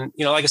 And then,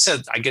 like I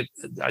said,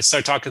 I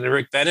started talking to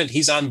Rick Bennett.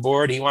 He's on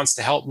board. He wants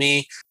to help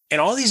me.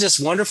 and all these just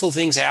wonderful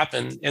things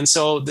happen. And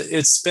so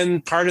it's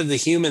been part of the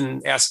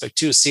human aspect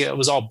too. See, it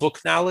was all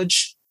book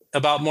knowledge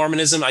about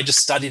Mormonism. I just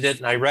studied it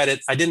and I read it.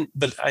 I didn't,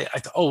 but I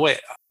thought, oh, wait,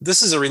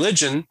 this is a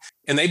religion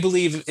and they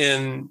believe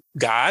in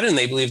God and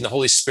they believe in the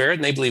Holy Spirit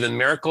and they believe in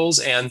miracles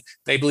and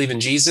they believe in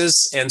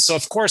Jesus. And so,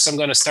 of course, I'm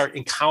going to start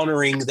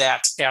encountering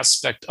that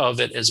aspect of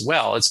it as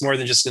well. It's more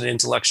than just an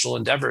intellectual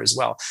endeavor as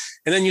well.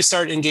 And then you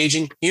start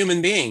engaging human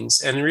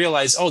beings and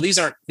realize, oh, these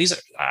are,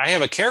 I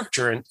have a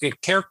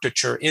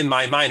caricature in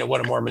my mind of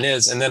what a Mormon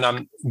is. And then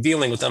I'm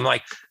dealing with them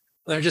like,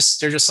 they're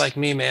just like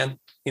me, man.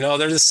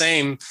 They're the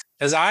same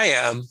as I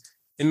am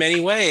in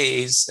many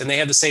ways, and they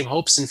have the same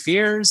hopes and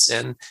fears,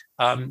 and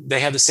they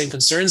have the same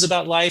concerns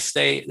about life.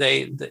 They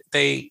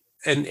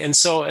have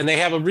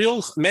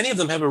many of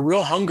them have a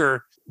real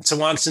hunger to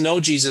want to know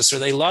Jesus, or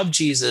they love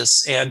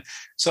Jesus, and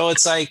so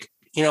it's like,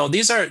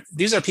 these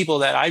are people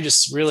that I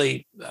just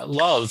really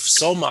love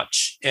so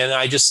much, and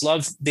I just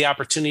love the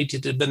opportunity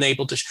to have been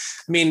able to.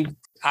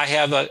 I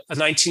have a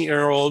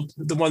 19-year-old,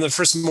 one of the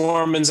first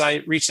Mormons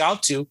I reached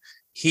out to.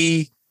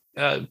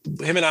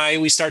 Him and I,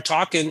 we start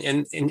talking,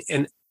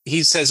 and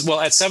he says, well,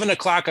 at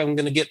 7:00, I'm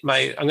going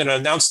to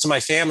announce to my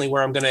family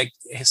where I'm going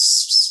to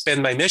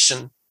spend my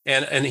mission.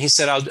 And he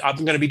said, I'm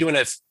going to be doing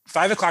it at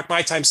 5:00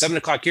 my time,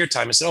 7:00 your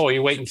time. I said, oh, are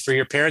you waiting for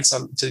your parents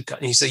to come?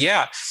 And he said,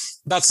 yeah.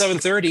 About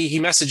 7:30, he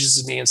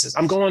messages me and says,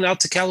 I'm going out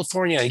to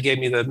California. He gave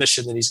me the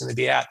mission that he's going to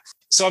be at.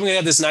 So I'm going to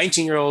have this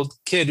 19-year-old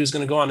kid who's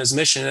going to go on his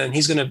mission, and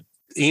he's going to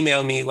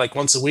email me like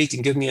once a week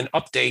and give me an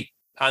update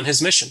on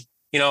his mission,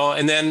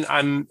 and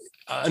then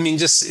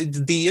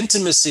just the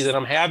intimacy that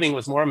I'm having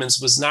with Mormons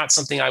was not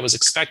something I was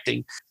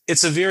expecting.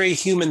 It's a very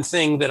human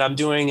thing that I'm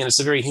doing, and it's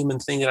a very human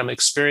thing that I'm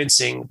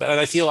experiencing. But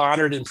I feel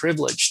honored and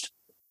privileged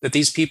that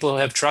these people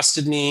have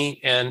trusted me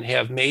and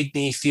have made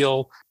me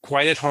feel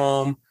quite at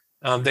home.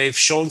 They've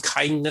shown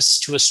kindness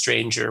to a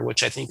stranger,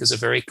 which I think is a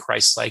very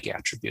Christ-like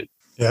attribute.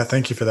 Yeah,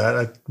 thank you for that.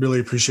 I really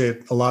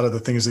appreciate a lot of the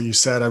things that you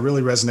said. I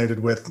really resonated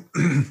with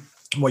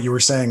what you were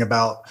saying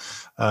about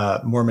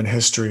Mormon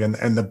history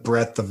and the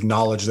breadth of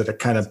knowledge that it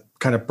kind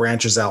of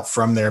branches out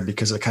from there,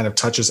 because it kind of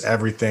touches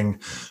everything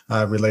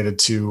related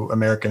to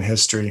American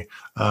history.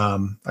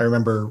 I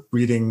remember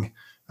reading,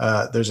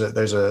 there's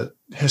a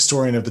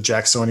historian of the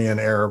Jacksonian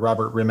era,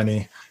 Robert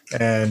Rimini,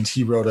 and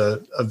he wrote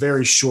a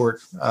very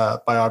short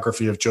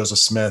biography of Joseph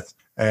Smith.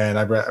 And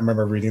I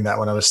remember reading that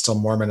when I was still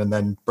Mormon, and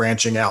then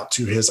branching out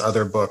to his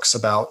other books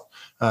about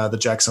the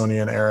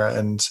Jacksonian era.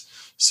 And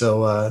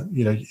so,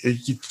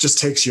 it just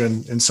takes you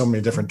in so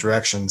many different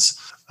directions.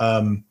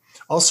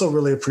 Also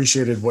really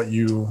appreciated what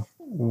you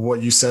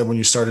said when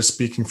you started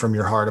speaking from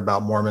your heart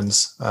about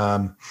Mormons,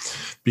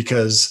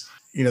 because,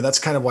 that's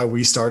kind of why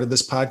we started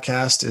this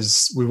podcast.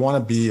 Is we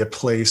want to be a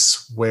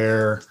place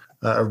where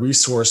a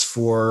resource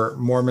for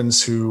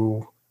Mormons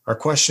who are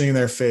questioning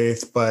their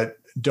faith, but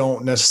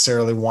don't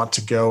necessarily want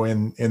to go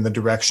in the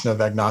direction of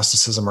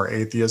agnosticism or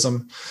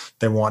atheism.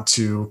 They want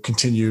to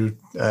continue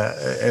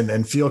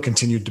and feel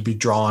continued to be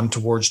drawn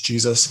towards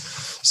Jesus.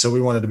 So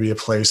we wanted to be a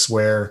place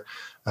where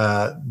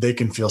they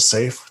can feel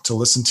safe to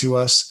listen to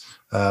us.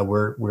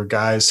 We're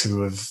guys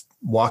who have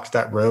walked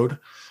that road,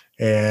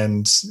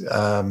 and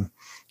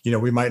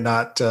we might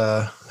not,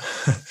 for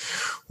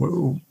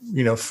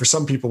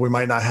some people, we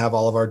might not have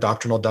all of our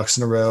doctrinal ducks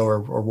in a row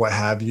or what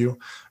have you.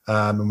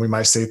 And we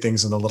might say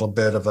things in a little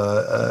bit of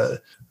a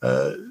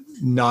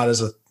not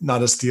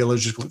as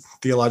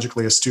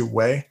theologically astute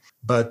way,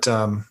 but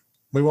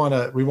we want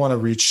to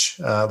reach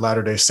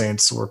Latter-day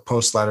Saints or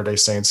post Latter-day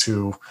Saints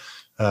who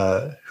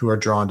are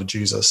drawn to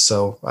Jesus.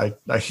 So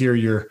I hear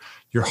your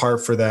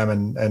heart for them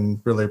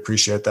and really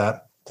appreciate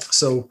that.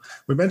 So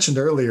we mentioned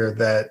earlier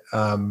that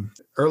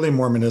early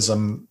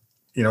Mormonism,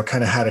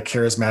 kind of had a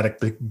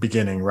charismatic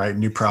beginning, right?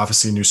 New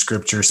prophecy, new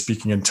scripture,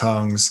 speaking in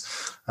tongues.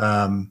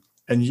 And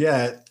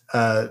yet,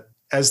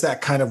 as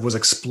that kind of was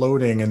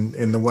exploding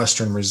in the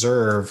Western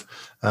Reserve,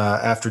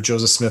 after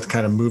Joseph Smith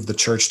kind of moved the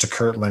church to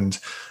Kirtland,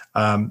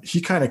 he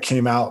kind of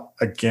came out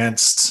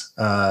against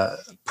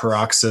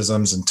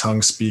paroxysms and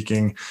tongue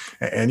speaking,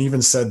 and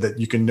even said that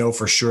you can know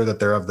for sure that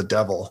they're of the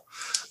devil.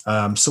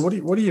 So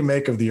what do you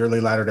make of the early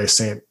Latter-day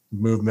Saint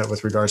movement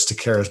with regards to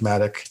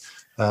charismatic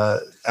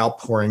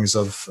outpourings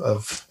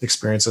of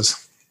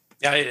experiences?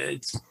 Yeah,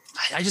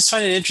 I just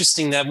find it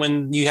interesting that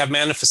when you have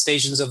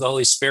manifestations of the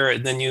Holy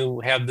Spirit, then you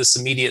have this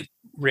immediate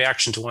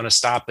reaction to want to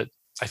stop it.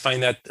 I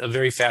find that a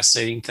very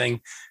fascinating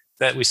thing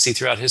that we see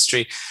throughout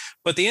history.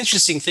 But the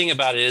interesting thing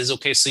about it is,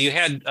 okay, so you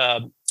had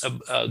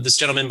this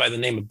gentleman by the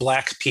name of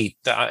Black Pete.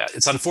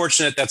 It's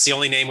unfortunate that's the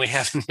only name we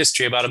have in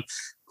history about him,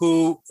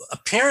 who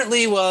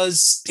apparently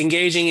was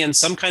engaging in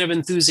some kind of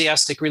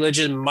enthusiastic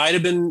religion, might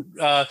have been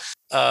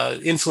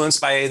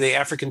influenced by the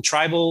African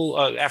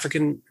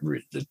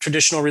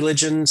traditional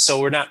religion. So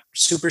we're not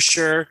super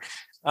sure.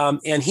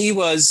 And he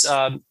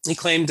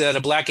claimed that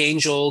a black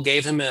angel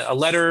gave him a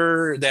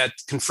letter that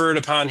conferred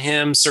upon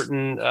him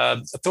certain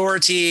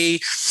authority.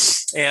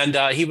 And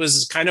he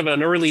was kind of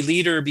an early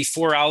leader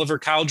before Oliver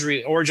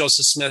Cowdery or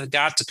Joseph Smith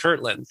got to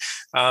Kirtland.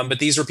 But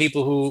these were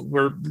people who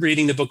were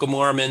reading the Book of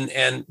Mormon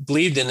and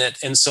believed in it.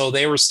 And so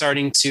they were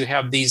starting to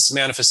have these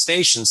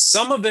manifestations.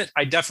 Some of it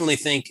I definitely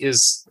think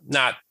is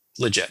not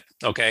legit.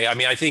 Okay. I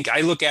mean, I think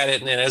I look at it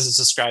and as it's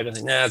described, I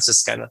think, it's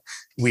just kind of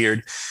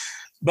weird.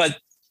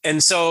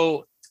 And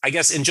so I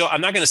guess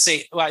I'm not going to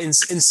say, well, in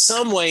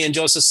some way in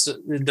Joseph's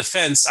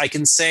defense, I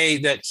can say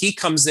that he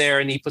comes there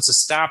and he puts a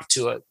stop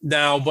to it.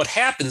 Now, what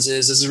happens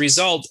is, as a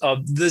result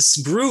of this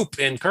group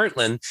in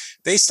Kirtland,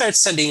 they start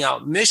sending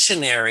out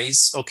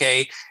missionaries,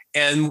 okay?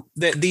 And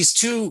these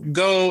two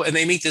go and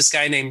they meet this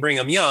guy named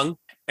Brigham Young,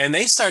 and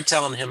they start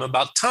telling him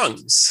about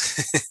tongues.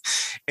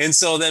 And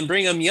so then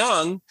Brigham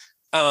Young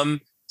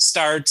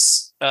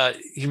starts,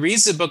 he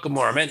reads the Book of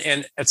Mormon,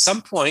 and at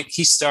some point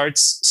he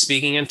starts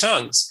speaking in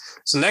tongues.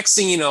 So next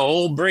thing you know,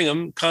 old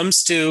Brigham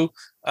comes to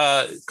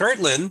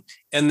Kirtland,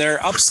 and they're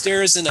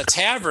upstairs in a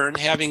tavern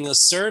having a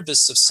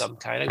service of some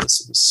kind. I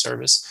guess it was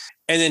service.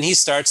 And then he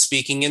starts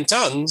speaking in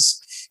tongues.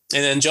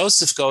 And then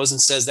Joseph goes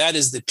and says, that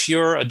is the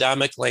pure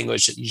Adamic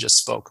language that you just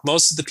spoke.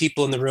 Most of the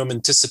people in the room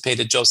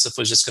anticipated Joseph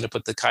was just going to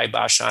put the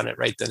kibosh on it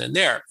right then and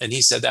there. And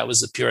he said that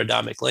was the pure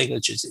Adamic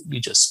language that you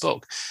just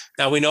spoke.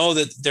 Now, we know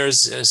that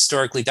there's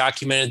historically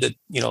documented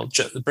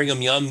that,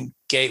 Brigham Young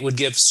would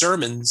give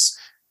sermons.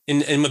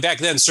 And back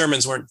then,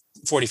 sermons weren't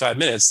 45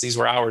 minutes. These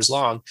were hours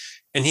long.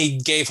 And he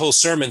gave whole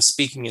sermons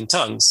speaking in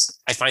tongues.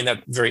 I find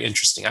that very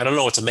interesting. I don't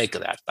know what to make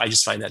of that. I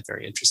just find that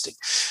very interesting.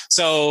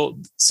 So,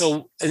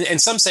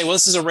 and some say, well,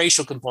 this is a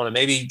racial component.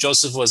 Maybe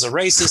Joseph was a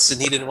racist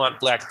and he didn't want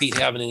Black Pete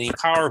having any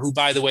power, who,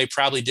 by the way,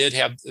 probably did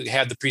had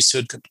the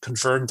priesthood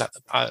conferred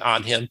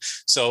on him.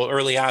 So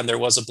early on, there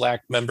was a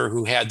Black member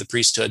who had the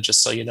priesthood,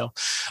 just so you know.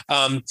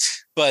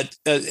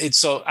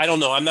 So I don't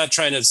know. I'm not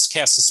trying to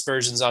cast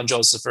aspersions on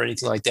Joseph or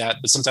anything like that,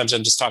 but sometimes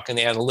I'm just talking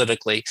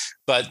analytically.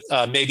 But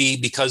maybe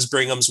because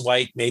Brigham's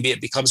white, maybe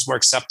it becomes more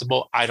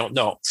acceptable. I don't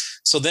know.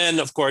 So then,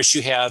 of course,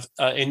 you have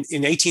in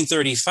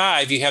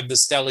 1835, you have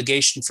this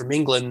delegation from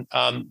England.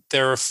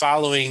 They're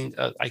following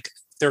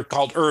they're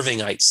called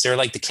Irvingites. They're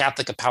like the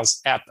Catholic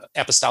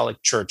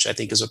Apostolic Church, I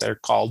think is what they're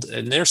called.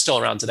 And they're still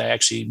around today. I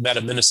actually met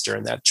a minister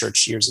in that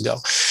church years ago.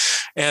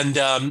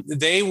 And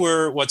they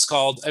were what's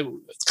called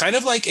kind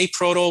of like a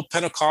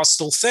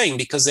proto-Pentecostal thing,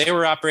 because they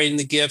were operating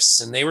the gifts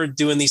and they were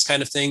doing these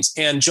kind of things.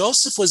 And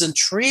Joseph was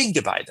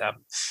intrigued by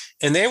them.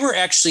 And they were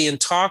actually in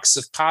talks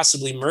of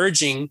possibly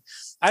merging.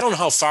 I don't know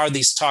how far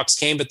these talks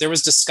came, but there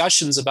was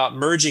discussions about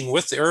merging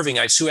with the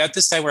Irvingites, who at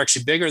this time were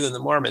actually bigger than the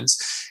Mormons,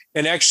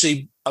 and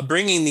actually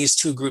bringing these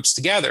two groups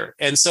together.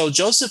 And so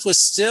Joseph was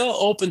still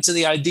open to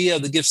the idea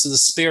of the gifts of the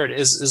Spirit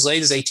as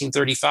late as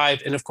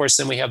 1835. And of course,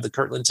 then we have the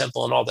Kirtland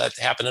Temple and all that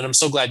happened. And I'm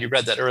so glad you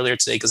read that earlier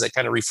today, because that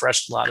kind of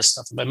refreshed a lot of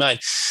stuff in my mind.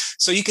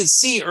 So you can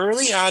see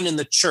early on in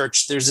the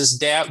church, there's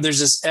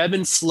this ebb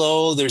and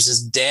flow, there's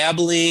this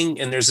dabbling,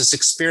 and there's this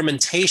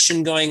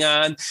experimentation going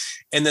on.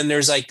 And then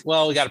there's like,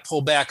 well, we got to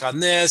pull back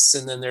on this.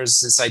 And then there's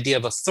this idea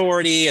of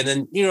authority. And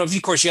then,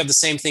 of course, you have the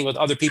same thing with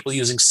other people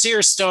using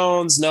seer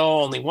stones.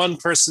 No, only one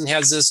person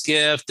has this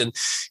gift. And,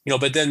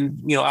 but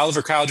then,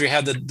 Oliver Cowdery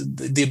had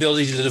the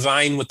ability to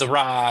divine with the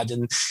rod.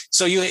 And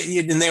so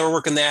and they were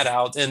working that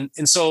out. And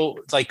so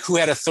like, who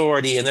had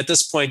authority? And at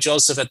this point,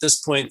 Joseph,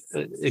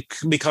 it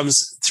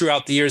becomes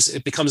throughout the years,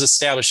 it becomes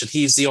established that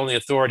he's the only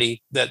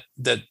authority that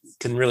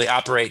can really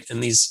operate in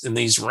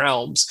these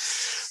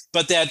realms.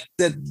 But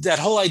that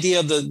whole idea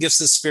of the gifts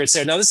of the Spirit's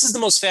there. Now, this is the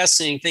most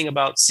fascinating thing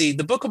about,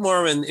 the Book of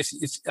Mormon. If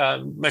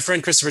my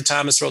friend Christopher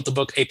Thomas wrote the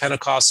book, A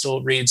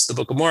Pentecostal Reads the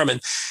Book of Mormon,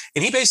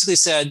 and he basically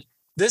said,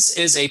 this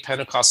is a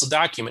Pentecostal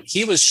document.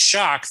 He was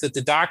shocked that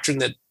the doctrine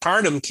that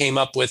Parham came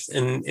up with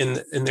in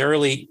the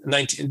early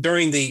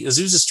during the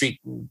Azusa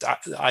Street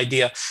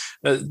idea,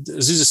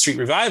 Azusa Street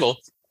revival,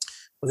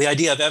 the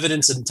idea of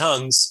evidence in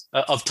tongues,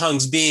 of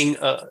tongues being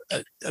a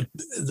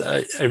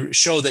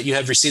show that you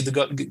have received the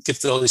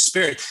gift of the Holy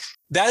Spirit.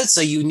 That is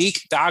a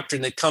unique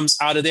doctrine that comes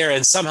out of there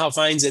and somehow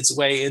finds its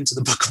way into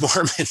the Book of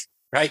Mormon,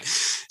 right?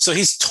 So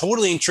he's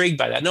totally intrigued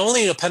by that. Not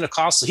only a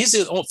Pentecostal, he's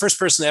the first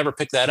person to ever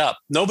pick that up.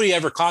 Nobody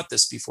ever caught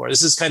this before.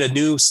 This is kind of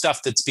new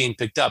stuff that's being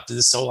picked up,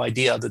 this whole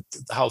idea that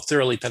how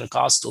thoroughly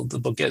Pentecostal the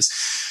book is.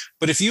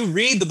 But if you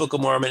read the Book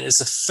of Mormon,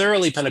 it's a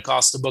thoroughly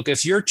Pentecostal book.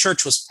 If your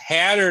church was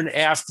patterned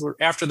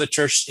after the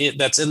church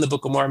that's in the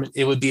Book of Mormon,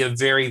 it would be a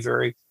very,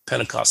 very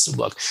Pentecostal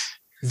book.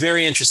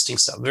 Very interesting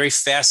stuff, very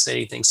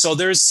fascinating thing. So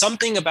there's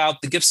something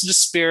about the gifts of the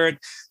Spirit,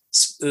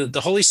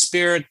 the Holy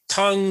Spirit,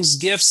 tongues,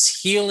 gifts,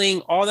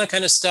 healing, all that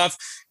kind of stuff,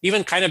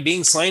 even kind of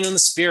being slain in the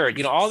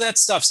Spirit, all that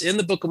stuff's in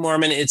the Book of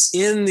Mormon. It's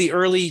in the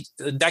early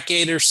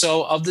decade or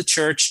so of the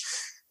church.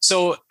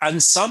 So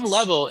on some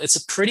level, it's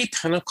a pretty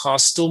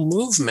Pentecostal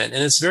movement.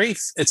 And it's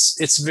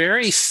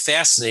very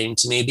fascinating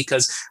to me,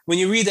 because when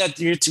you read that,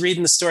 you're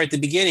reading the story at the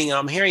beginning, and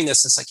I'm hearing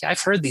this, it's like, yeah,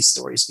 I've heard these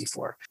stories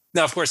before.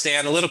 Now, of course, the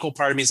analytical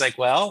part of me is like,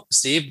 well,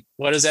 Steve,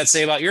 what does that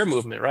say about your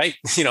movement, right?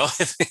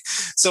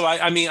 So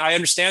I mean, I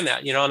understand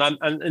that,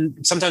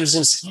 and sometimes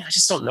I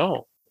just don't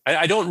know.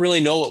 I don't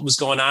really know what was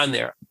going on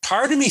there.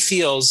 Part of me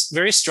feels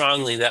very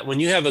strongly that when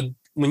you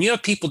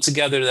have people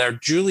together that are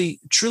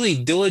truly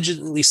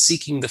diligently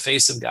seeking the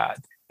face of God,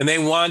 and they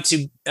want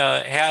to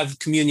have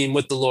communion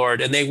with the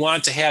Lord, and they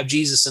want to have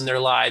Jesus in their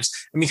lives.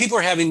 I mean, people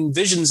are having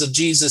visions of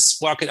Jesus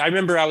walking. I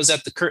remember I was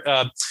at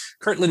the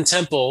Kirtland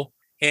Temple,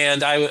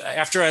 and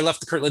after I left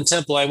the Kirtland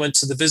Temple, I went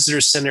to the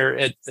visitor center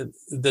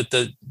that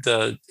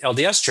the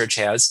LDS Church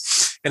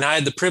has, and I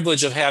had the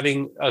privilege of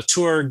having a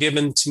tour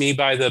given to me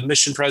by the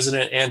mission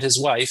president and his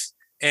wife,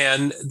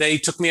 and they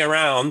took me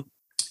around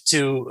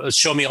to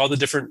show me all the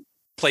different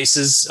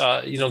places,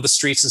 the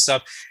streets and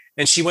stuff.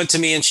 And she went to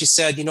me and she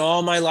said,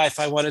 all my life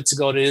I wanted to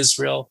go to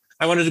Israel.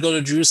 I wanted to go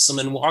to Jerusalem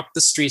and walk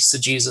the streets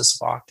that Jesus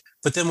walked.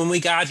 But then when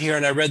we got here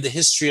and I read the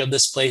history of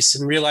this place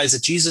and realized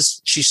that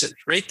she said,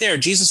 right there,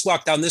 Jesus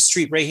walked down this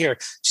street right here.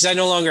 She said, I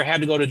no longer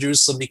had to go to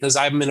Jerusalem because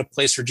I'm in a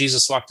place where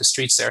Jesus walked the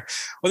streets there.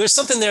 Well, there's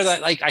something there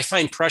that I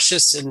find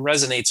precious and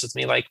resonates with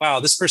me. Like, wow,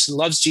 this person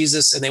loves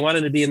Jesus and they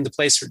wanted to be in the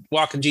place for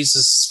walking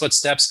Jesus'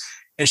 footsteps.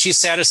 And she's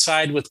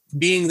satisfied with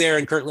being there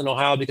in Kirtland,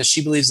 Ohio, because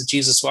she believes that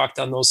Jesus walked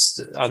on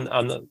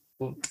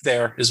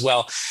there as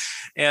well.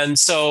 And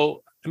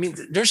so, I mean,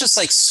 there's just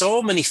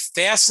so many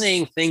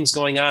fascinating things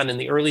going on in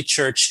the early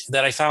church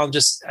that I found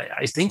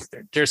I think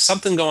there's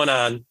something going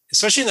on,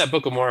 especially in that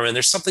Book of Mormon.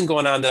 There's something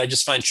going on that I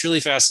just find truly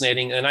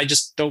fascinating. And I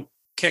just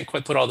can't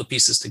quite put all the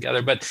pieces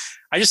together, but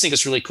I just think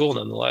it's really cool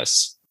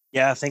nonetheless.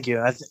 Yeah, thank you.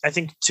 I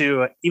think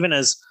too, even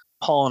as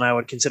Paul and I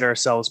would consider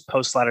ourselves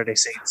post Latter-day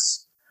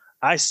Saints,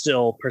 I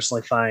still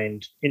personally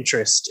find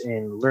interest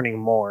in learning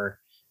more.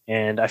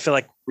 And I feel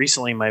like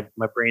recently my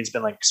brain's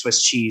been like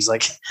Swiss cheese.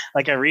 Like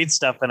I read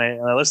stuff and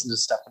I listen to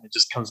stuff and it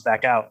just comes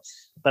back out.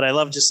 But I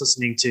love just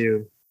listening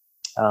to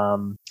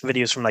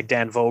videos from like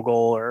Dan Vogel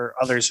or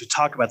others who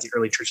talk about the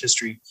early church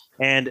history.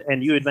 And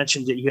you had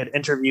mentioned that you had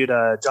interviewed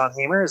John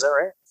Hamer. Is that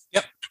right?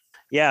 Yep.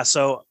 Yeah.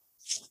 So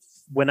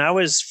when I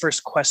was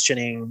first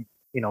questioning,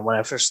 when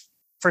I first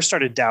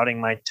started doubting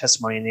my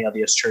testimony in the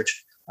LDS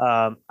Church,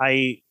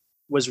 I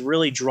was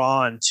really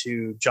drawn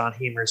to John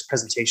Hamer's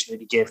presentation that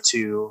he gave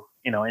to,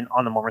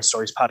 on the Mormon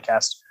Stories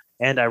podcast.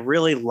 And I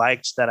really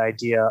liked that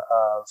idea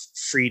of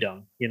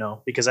freedom,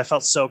 because I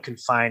felt so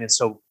confined and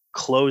so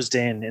closed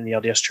in the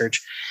LDS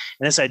Church.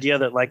 And this idea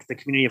that the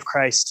community of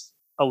Christ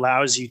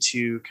allows you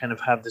to kind of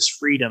have this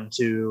freedom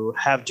to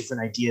have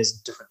different ideas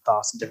and different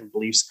thoughts and different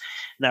beliefs.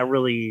 And that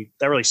really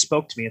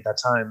spoke to me at that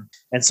time.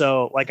 And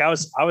so I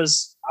was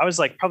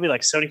probably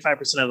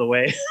 75% of the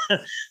way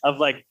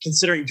of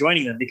considering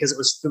joining them, because it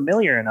was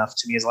familiar enough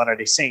to me as a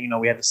Latter-day Saint.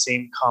 We had the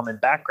same common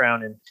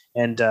background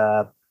and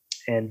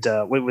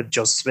with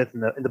Joseph Smith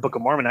in the Book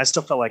of Mormon. I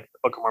still felt like the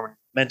Book of Mormon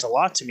meant a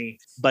lot to me,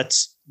 but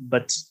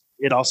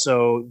they'd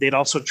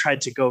also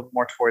tried to go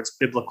more towards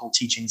biblical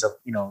teachings of,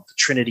 the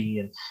Trinity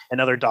and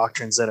other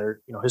doctrines that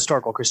are,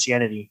 historical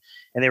Christianity.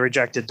 And they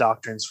rejected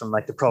doctrines from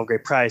the Pearl of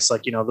Great Price.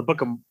 The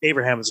Book of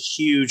Abraham is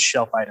a huge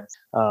shelf item.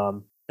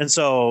 And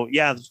so,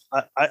 yeah,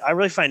 I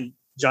really find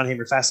John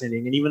Hamer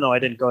fascinating. And even though I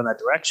didn't go in that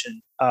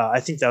direction, I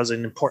think that was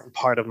an important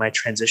part of my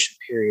transition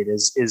period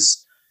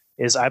is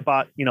I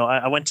bought,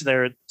 I went to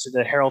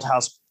the Herald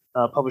House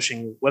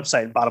publishing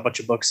website and bought a bunch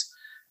of books.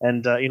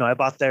 And, I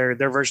bought their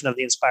version of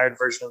the inspired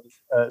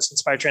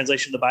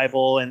translation of the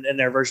Bible and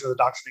their version of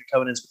the Doctrine and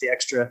Covenants with the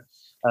extra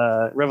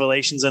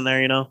revelations in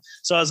there,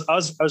 So I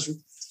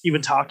was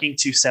even talking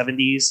to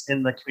 70s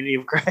in the community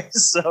of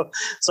Christ.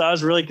 So I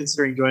was really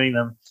considering joining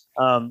them.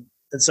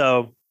 And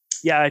so,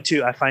 yeah,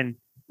 I find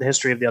the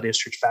history of the LDS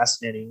Church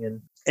fascinating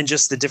and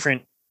just the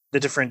different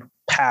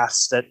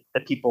paths that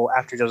people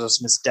after Joseph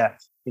Smith's death,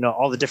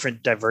 all the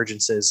different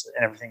divergences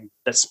and everything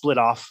that split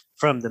off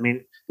from them. I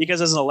mean, because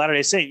as a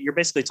Latter-day Saint, you're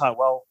basically taught,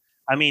 well,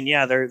 I mean,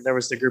 yeah, there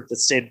was the group that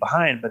stayed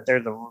behind, but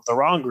they're the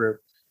wrong group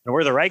and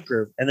we're the right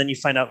group. And then you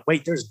find out,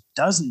 wait, there's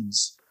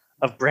dozens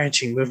of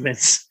branching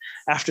movements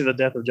after the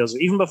death of Joseph,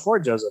 even before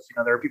Joseph,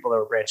 there were people that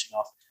were branching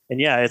off. And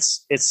yeah, it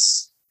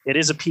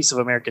is a piece of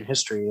American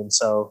history. And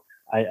so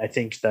I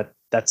think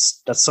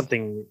that's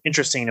something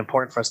interesting and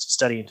important for us to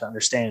study and to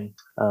understand.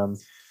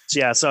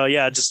 So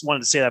I just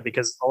wanted to say that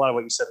because a lot of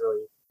what you said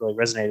really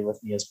resonated with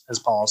me as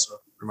Paul also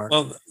remarked.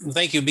 Well,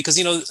 thank you.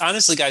 Because,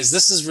 honestly, guys,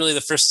 this is really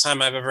the first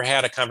time I've ever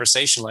had a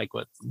conversation like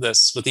with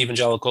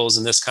evangelicals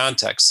in this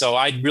context. So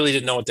I really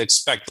didn't know what to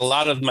expect.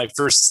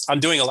 I'm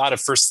doing a lot of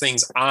first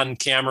things on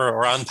camera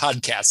or on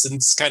podcasts, and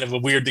it's kind of a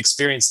weird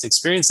experience to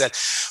experience that.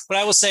 But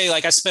I will say, I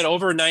spent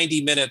over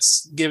 90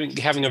 minutes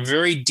having a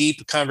very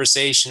deep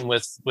conversation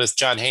with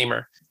John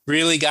Hamer.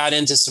 Really got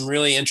into some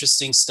really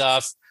interesting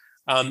stuff.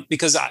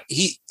 Because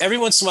he every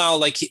once in a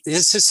while,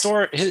 his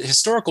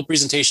historical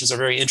presentations are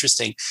very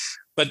interesting,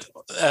 but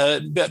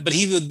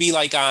he would be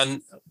like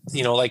on,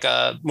 like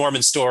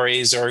Mormon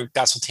Stories or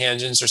Gospel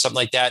Tangents or something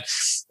like that.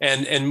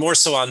 And more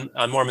so on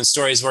Mormon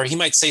Stories, where he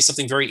might say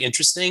something very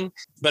interesting,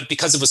 but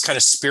because it was kind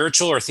of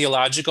spiritual or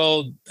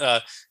theological,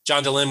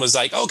 John Dehlin was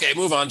like, okay,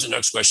 move on to the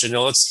next question.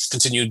 Let's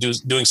continue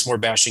doing some more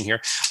bashing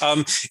here.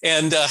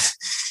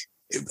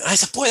 I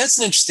thought, boy, that's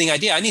an interesting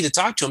idea. I need to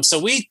talk to him. So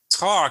we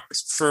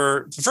talked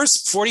for the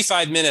first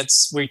 45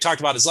 minutes where he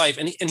talked about his life.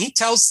 And he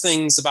tells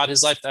things about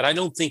his life that I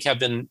don't think have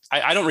been,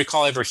 I don't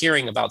recall ever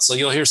hearing about. So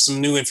you'll hear some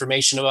new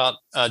information about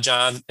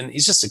John, and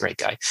he's just a great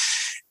guy.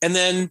 And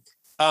then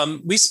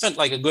we spent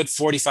like a good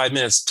 45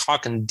 minutes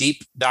talking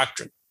deep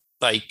doctrine,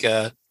 like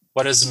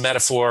what does a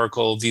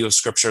metaphorical view of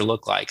Scripture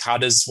look like? How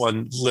does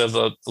one live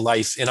a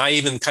life? And I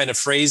even kind of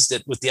phrased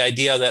it with the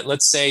idea that,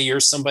 let's say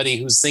you're somebody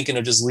who's thinking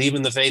of just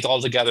leaving the faith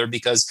altogether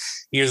because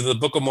either the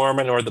Book of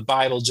Mormon or the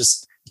Bible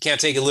just, you can't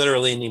take it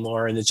literally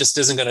anymore, and it just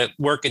isn't going to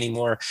work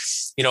anymore.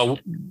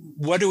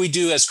 What do we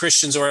do as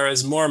Christians or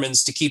as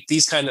Mormons to keep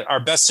these kind of our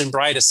best and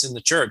brightest in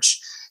the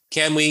church?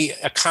 Can we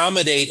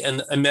accommodate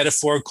a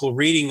metaphorical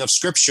reading of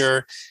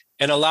Scripture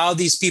and allow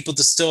these people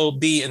to still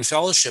be in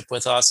fellowship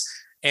with us?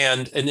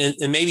 And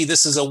maybe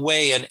this is a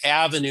way, an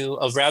avenue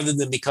of, rather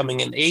than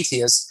becoming an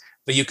atheist,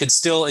 but you could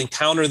still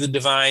encounter the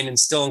divine and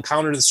still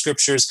encounter the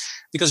Scriptures.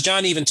 Because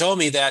John even told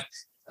me that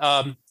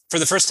for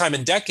the first time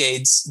in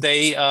decades,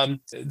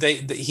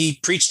 he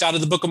preached out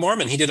of the Book of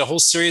Mormon. He did a whole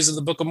series of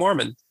the Book of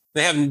Mormon.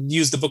 They haven't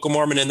used the Book of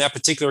Mormon in that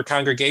particular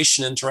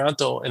congregation in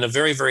Toronto in a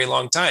very, very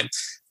long time.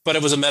 But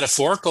it was a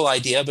metaphorical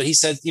idea. But he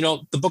said,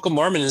 the Book of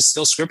Mormon is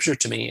still Scripture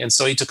to me. And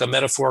so he took a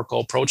metaphorical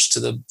approach to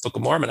the Book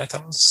of Mormon. I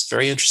thought it was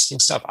very interesting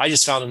stuff. I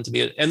just found him to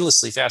be an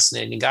endlessly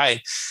fascinating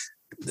guy.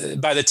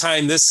 By the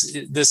time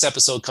this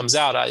episode comes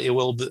out, it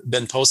will have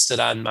been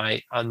posted on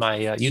my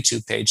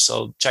YouTube page.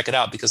 So check it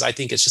out, because I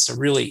think it's just a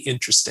really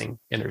interesting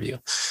interview.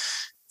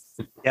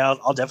 Yeah,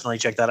 I'll definitely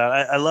check that out.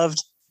 I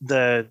loved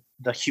the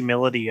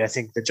humility I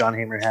think that John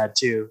Hamer had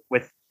too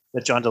with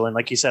John Dehlin.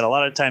 Like you said, a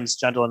lot of times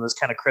John Dehlin was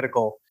kind of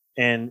critical.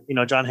 And,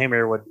 John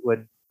Hamer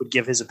would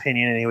give his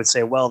opinion, and he would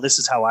say, well, this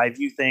is how I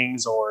view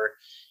things, or,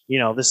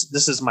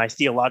 this is my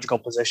theological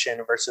position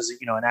versus,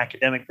 an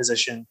academic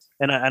position.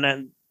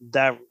 And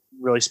that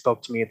really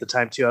spoke to me at the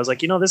time too. I was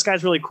like, this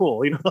guy's really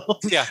cool.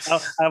 Yeah.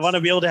 I want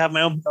to be able to have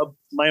my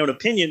own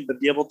opinion,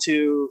 but be able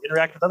to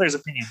interact with others'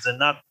 opinions and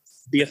not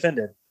be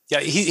offended.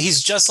 Yeah,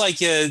 he's just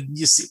like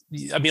you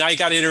see. I mean, I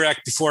got to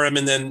interact before him,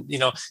 and then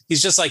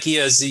he's just like he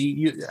is.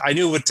 I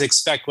knew what to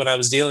expect when I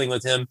was dealing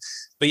with him.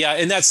 But yeah,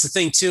 and that's the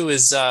thing too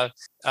is if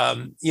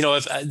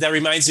that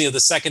reminds me of the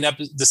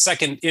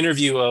second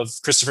interview of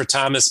Christopher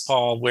Thomas,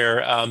 Paul,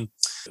 where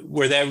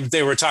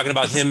they were talking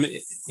about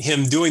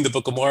him doing the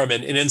Book of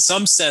Mormon, and in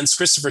some sense,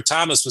 Christopher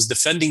Thomas was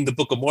defending the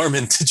Book of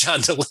Mormon to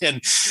John Dehlin,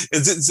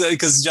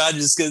 because John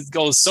just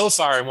goes so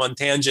far in one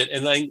tangent,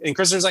 and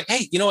Christopher's like,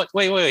 hey, you know what?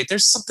 Wait,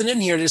 there's something in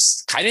here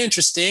that's kind of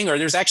interesting, or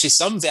there's actually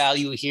some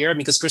value here,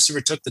 because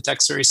Christopher took the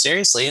text very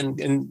seriously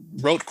and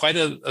wrote quite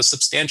a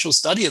substantial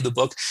study of the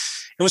book.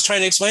 And was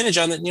trying to explain to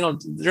John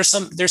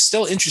that, there's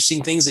still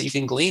interesting things that you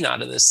can glean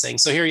out of this thing.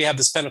 So here you have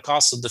this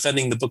Pentecostal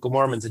defending the Book of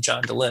Mormon to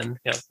John Dehlin.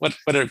 What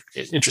an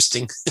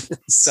interesting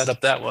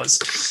setup that was.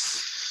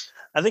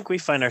 I think we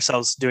find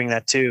ourselves doing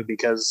that too,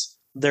 because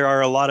there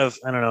are a lot of,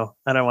 I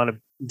don't want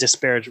to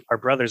disparage our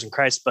brothers in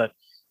Christ, but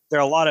there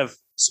are a lot of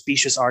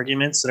specious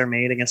arguments that are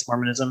made against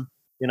Mormonism,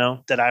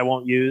 that I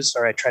won't use,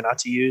 or I try not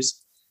to use,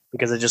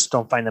 because I just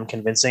don't find them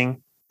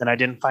convincing. And I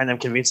didn't find them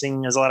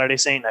convincing as a Latter-day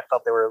Saint. I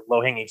felt they were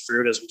low-hanging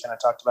fruit, as we kind of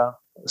talked about.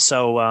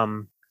 So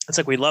it's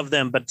like we love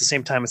them, but at the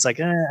same time, it's like,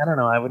 I don't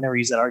know. I would never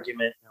use that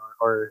argument,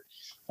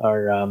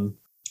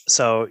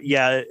 so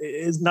yeah,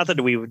 it's not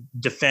that we would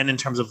defend in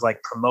terms of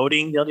like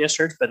promoting the LDS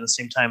Church, but at the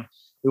same time,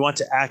 we want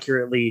to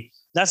accurately.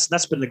 That's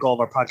been the goal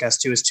of our podcast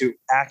too, is to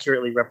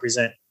accurately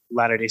represent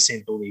Latter-day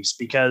Saint beliefs,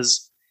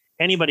 because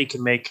anybody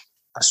can make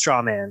a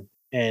straw man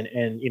and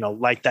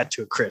like that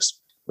to a crisp.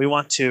 We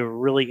want to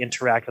really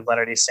interact with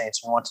Latter-day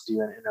Saints. We want to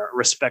do it in a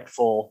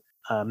respectful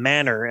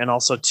manner, and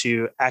also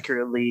to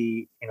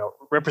accurately,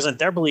 represent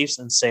their beliefs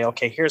and say,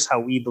 okay, here's how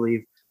we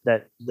believe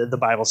that the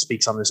Bible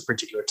speaks on this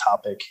particular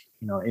topic.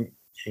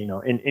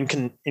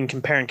 In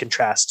compare and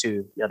contrast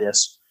to the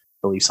LDS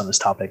beliefs on this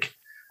topic,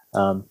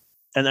 and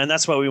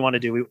that's what we want to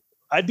do.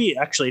 I'd be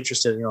actually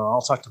interested.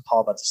 I'll talk to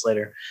Paul about this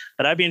later,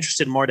 but I'd be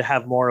interested more to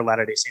have more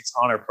Latter-day Saints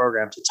on our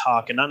program to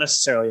talk, and not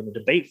necessarily in a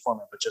debate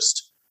format, but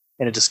just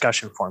in a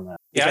discussion format,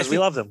 because we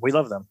love them. We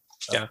love them.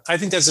 So. Yeah, I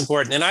think that's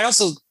important. And I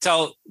also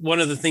one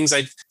of the things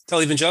I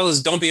tell evangelicals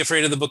is, don't be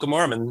afraid of the Book of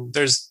Mormon.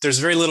 There's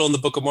very little in the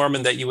Book of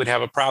Mormon that you would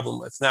have a problem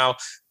with. Now,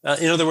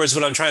 in other words,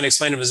 what I'm trying to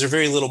explain to them is there's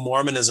very little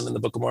Mormonism in the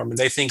Book of Mormon.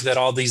 They think that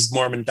all these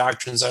Mormon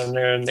doctrines are in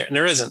there, and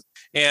there isn't.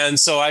 And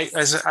so I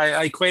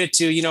equate it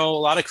to, a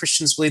lot of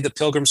Christians believe that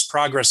Pilgrim's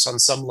Progress on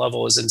some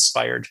level is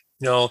inspired.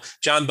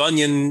 John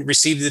Bunyan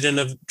received it in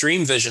a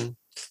dream vision.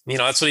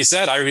 That's what he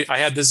said. I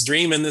had this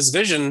dream and this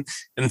vision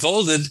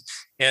unfolded,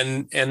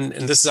 and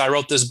this is, I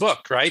wrote this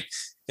book, right?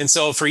 And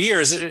so for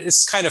years,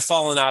 it's kind of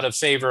fallen out of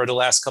favor the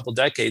last couple of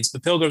decades.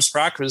 But Pilgrim's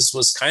Progress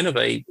was kind of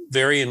a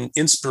very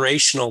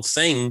inspirational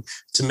thing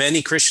to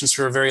many Christians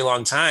for a very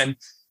long time.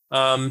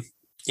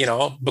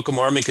 Book of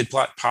Mormon could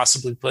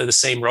possibly play the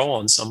same role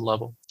on some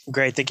level.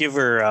 Great. Thank you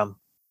for,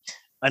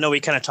 I know we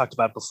kind of talked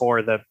about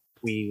before that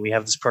we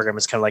have this program.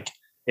 It's kind of like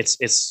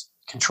it's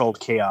controlled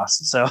chaos.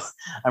 So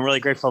I'm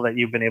really grateful that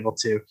you've been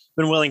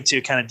willing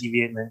to kind of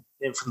deviate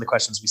from the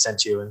questions we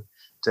sent you and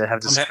to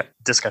have this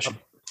discussion.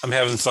 I'm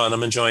having fun.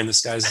 I'm enjoying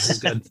this, guys. This is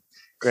good.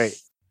 Great.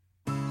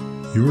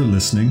 You're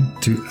listening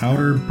to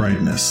Outer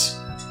Brightness,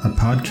 a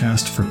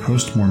podcast for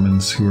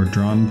post-Mormons who are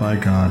drawn by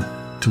God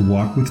to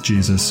walk with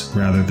Jesus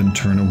rather than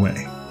turn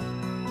away.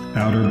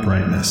 Outer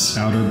brightness,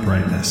 outer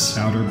brightness,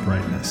 outer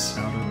brightness,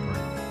 outer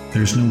brightness.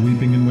 There's no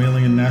weeping and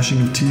wailing and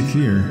gnashing of teeth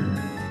here,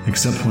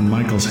 except when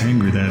Michael's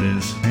hangry, that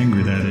is,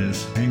 hangry, that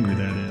is, hangry,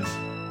 that is.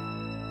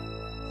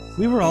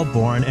 We were all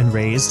born and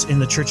raised in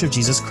the Church of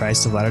Jesus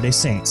Christ of Latter-day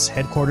Saints,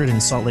 headquartered in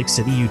Salt Lake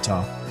City,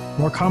 Utah,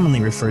 more commonly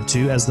referred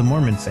to as the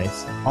Mormon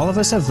faith. All of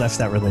us have left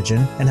that religion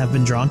and have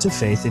been drawn to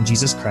faith in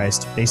Jesus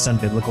Christ based on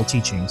biblical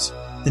teachings.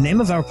 The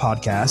name of our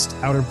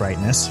podcast, Outer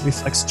Brightness,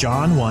 reflects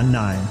John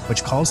 1:9,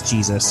 which calls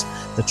Jesus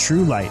the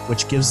true light,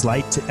 which gives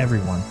light to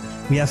everyone.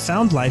 We have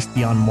found life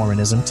beyond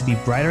Mormonism to be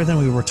brighter than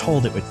we were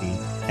told it would be,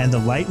 and the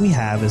light we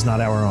have is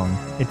not our own.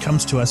 It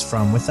comes to us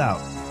from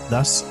without,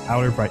 thus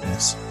Outer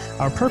Brightness.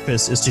 Our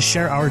purpose is to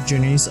share our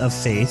journeys of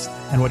faith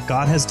and what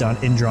God has done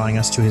in drawing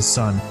us to His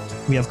Son.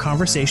 We have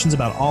conversations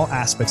about all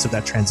aspects of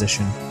that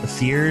transition, the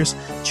fears,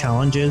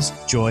 challenges,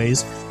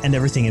 joys, and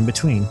everything in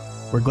between.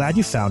 We're glad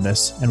you found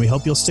us, and we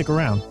hope you'll stick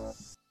around.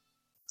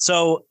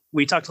 So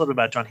we talked a little bit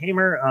about John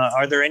Hamer.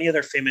 Are there any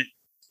other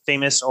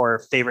famous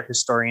or favorite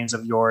historians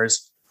of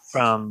yours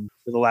from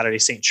the Latter-day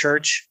Saint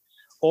Church,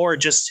 or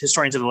just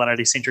historians of the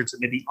Latter-day Saint Church that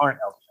maybe aren't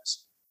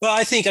LDS? Well,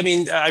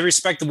 I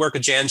respect the work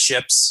of Jan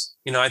Ships.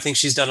 I think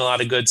she's done a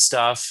lot of good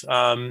stuff.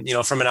 From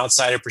an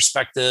outsider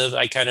perspective,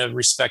 I kind of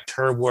respect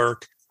her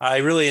work. I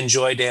really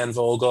enjoy Dan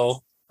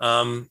Vogel.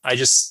 I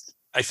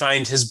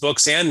find his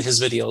books and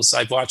his videos.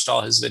 I've watched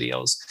all his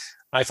videos.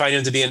 I find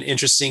him to be an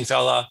interesting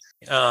fella.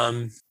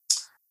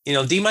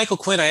 D. Michael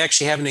Quinn, I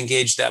actually haven't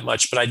engaged that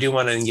much, but I do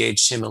want to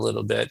engage him a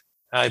little bit.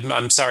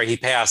 I'm sorry he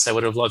passed. I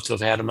would have loved to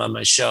have had him on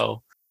my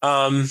show.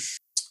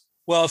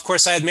 Well, of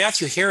course, I had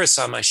Matthew Harris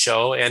on my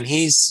show, and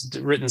he's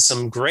written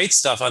some great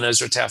stuff on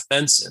Ezra Taft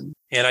Benson.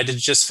 And I did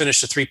just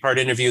finish a 3-part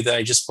interview that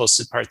I just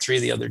posted part 3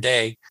 the other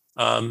day,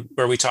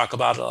 where we talk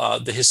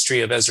about the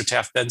history of Ezra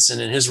Taft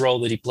Benson and his role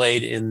that he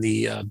played in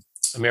the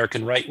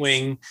American right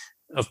wing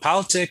of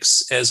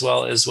politics, as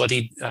well as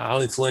how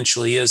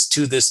influential he is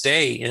to this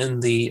day in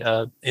the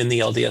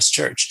LDS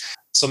Church.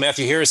 So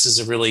Matthew Harris is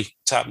a really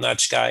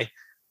top-notch guy.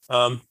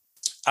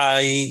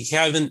 I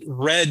haven't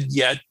read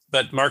yet,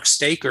 but Mark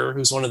Staker,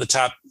 who's one of the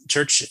top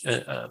church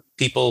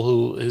people,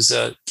 who's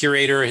a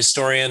curator,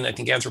 historian, I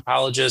think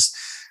anthropologist.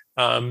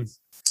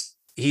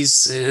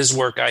 His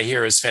work, I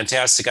hear, is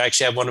fantastic. I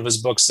actually have one of his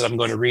books that I'm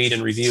going to read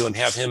and review and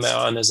have him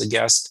on as a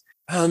guest.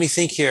 Let me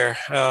think here.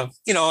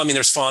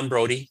 There's Fawn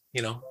Brody,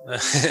 and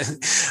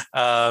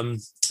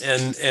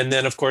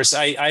then of course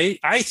I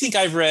think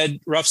I've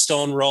read Rough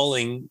Stone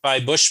Rolling by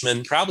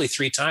Bushman probably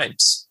 3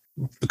 times,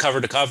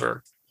 cover to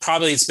cover.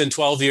 Probably it's been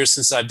 12 years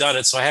since I've done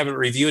it, so I haven't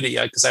reviewed it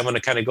yet because I want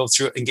to kind of go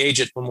through it, engage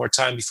it one more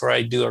time before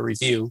I do a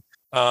review.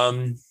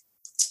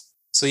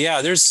 So yeah,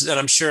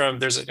 I'm sure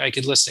I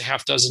could list a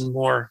half dozen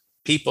more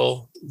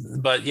people,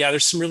 but yeah,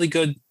 there's some really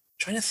good. I'm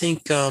trying to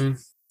think.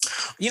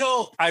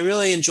 I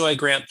really enjoy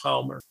Grant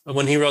Palmer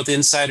when he wrote The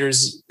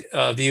Insider's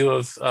View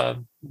of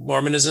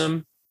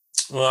Mormonism.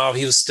 While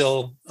he was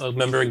still a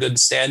member in good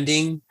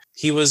standing,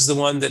 he was the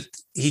one that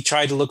he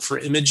tried to look for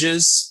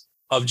images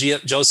of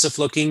Joseph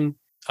looking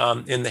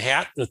in the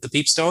hat with the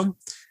peepstone.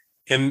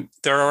 And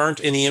there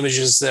aren't any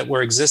images that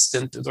were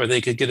existent or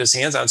they could get his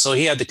hands on. So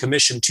he had to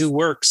commission 2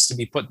 works to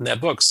be put in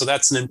that book. So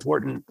that's an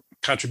important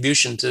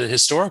contribution to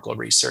historical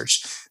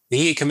research.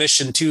 He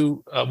commissioned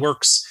 2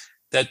 works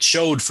that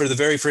showed for the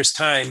very first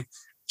time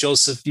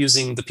Joseph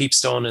using the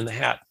peepstone in the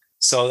hat.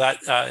 So that,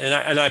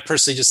 and I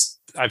personally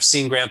I've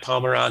seen Grant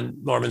Palmer on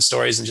Mormon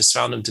Stories and just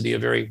found him to be a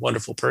very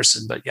wonderful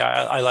person. But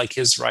yeah, I like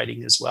his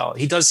writing as well.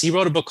 He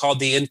wrote a book called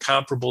The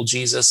Incomparable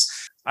Jesus.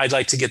 I'd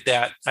like to get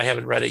that. I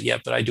haven't read it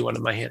yet, but I do want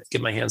to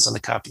get my hands on a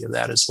copy of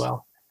that as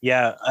well.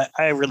 Yeah,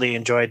 I really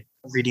enjoyed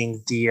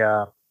reading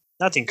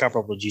not The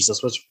Incomparable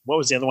Jesus. What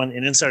was the other one?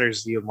 An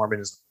Insider's View of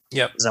Mormonism.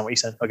 Yep. Is that what you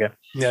said? Okay.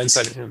 Yeah,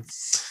 Insider.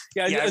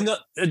 Yeah.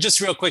 And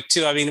just real quick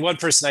too. I mean, one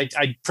person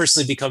I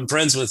personally become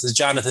friends with is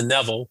Jonathan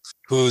Neville,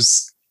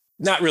 who's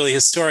not really a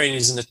historian.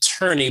 He's an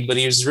attorney, but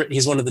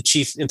he's one of the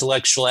chief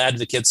intellectual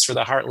advocates for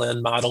the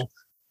Heartland model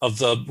of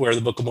where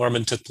the Book of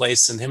Mormon took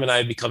place. And him and I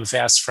have become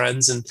fast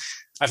friends. And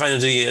I find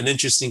him to be an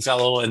interesting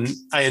fellow, and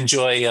I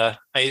enjoy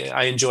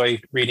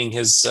reading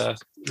his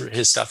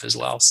stuff as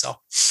well. So,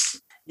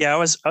 yeah, I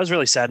was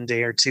really saddened to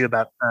hear too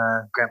about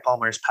Grant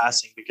Palmer's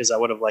passing, because I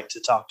would have liked to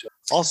talk to him.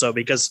 Also,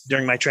 because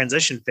during my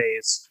transition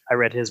phase, I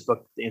read his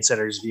book, The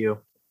Insider's View,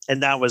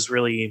 and that was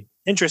really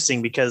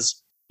interesting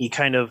because he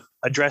kind of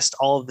addressed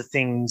all of the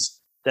things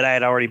that I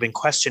had already been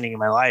questioning in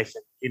my life.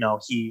 And,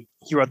 he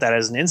wrote that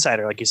as an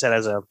insider, like you said,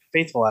 as a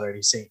faithful Latter-day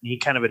Saint. He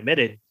kind of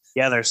admitted,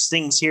 yeah, there's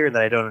things here that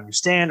I don't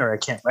understand or I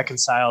can't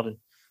reconcile.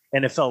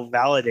 And it felt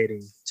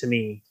validating to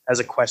me as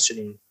a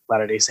questioning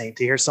Latter-day Saint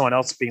to hear someone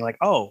else being like,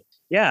 oh,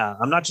 yeah,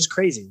 I'm not just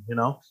crazy,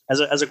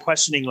 as a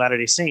questioning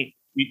Latter-day Saint,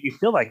 you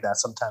feel like that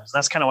sometimes. And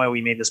that's kind of why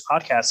we made this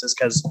podcast is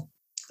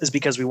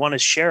because we want to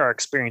share our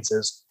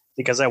experiences,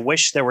 because I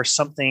wish there were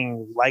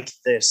something like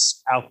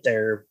this out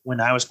there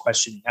when I was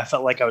questioning. I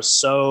felt like I was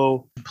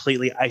so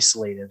completely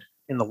isolated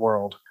in the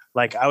world.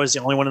 Like I was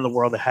the only one in the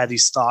world that had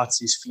these thoughts,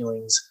 these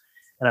feelings.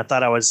 And I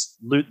thought I was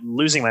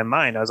losing my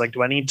mind. I was like,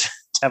 do I need to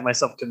have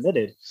myself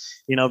committed?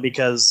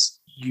 Because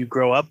you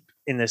grow up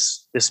in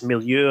this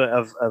milieu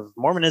of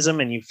Mormonism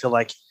and you feel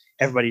like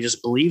everybody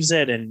just believes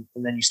it. And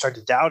then you start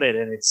to doubt it.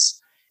 And it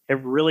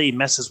really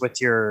messes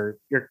with your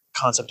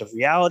concept of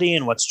reality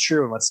and what's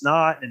true and what's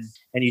not.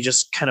 And you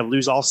just kind of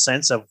lose all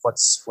sense of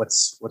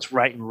what's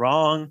right and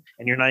wrong.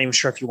 And you're not even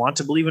sure if you want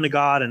to believe in a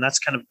God. And that's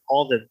kind of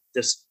all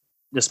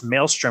this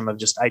maelstrom of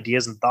just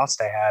ideas and thoughts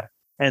that I had.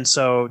 And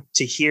so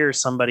to hear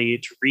somebody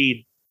to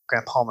read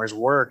Grant Palmer's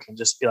work and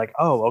just be like,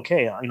 oh,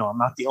 okay, I'm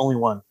not the only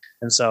one.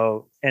 And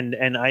so,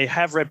 and I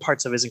have read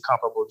parts of his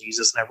Incomparable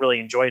Jesus, and I really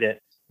enjoyed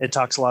it. It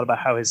talks a lot about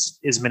how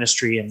his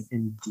ministry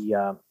in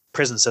the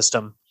prison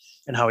system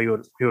and how he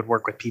would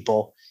work with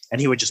people,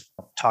 and he would just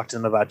talk to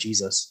them about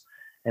Jesus.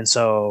 And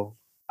so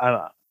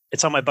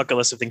it's on my bucket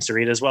list of things to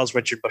read, as well as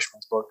Richard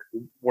Bushman's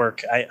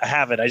work. I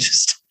have it. I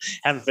just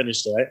haven't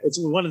finished it. It's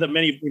one of the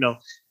many,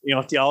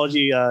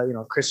 theology,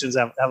 Christians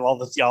have all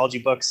the theology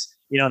books,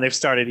 and they've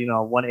started,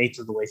 1/8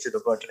 of the way through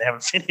the book and they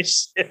haven't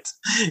finished it.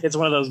 It's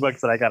one of those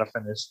books that I got to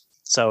finish.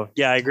 So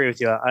yeah, I agree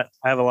with you. I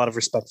have a lot of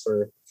respect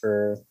for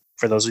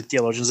those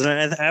theologians.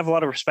 And I have a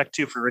lot of respect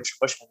too for Richard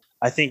Bushman.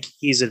 I think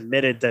he's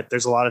admitted that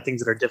there's a lot of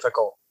things that are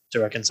difficult to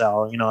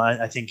reconcile.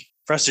 I think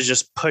for us to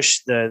just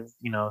push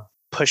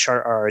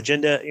our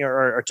agenda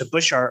or to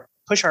push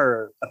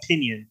our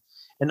opinion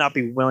and not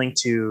be willing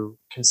to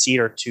concede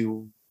or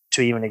to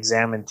even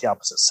examine the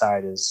opposite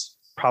side is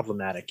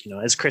problematic.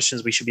 As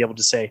Christians, we should be able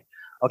to say,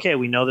 okay,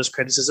 we know this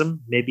criticism.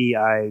 Maybe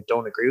I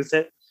don't agree with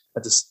it,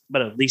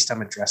 but at least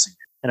I'm addressing it.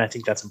 And I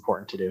think that's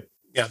important to do.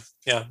 Yeah.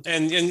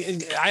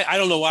 And I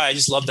don't know why. I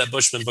just love that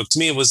Bushman book. To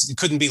me, it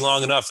couldn't be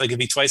long enough. It could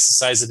be twice the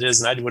size it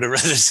is. And I would have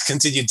rather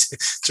continued to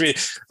read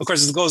it. Of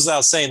course, it goes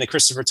without saying that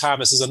Christopher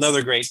Thomas is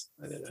another great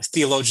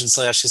theologian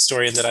 /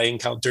 historian that I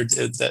encountered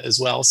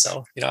as well.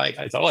 So,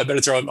 I thought, I better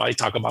throw him. I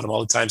talk about him all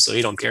the time, so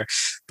he don't care.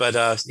 But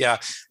a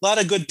lot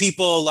of good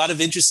people, a lot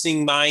of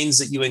interesting minds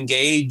that you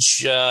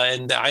engage.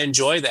 And I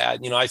enjoy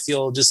that. I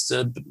feel just,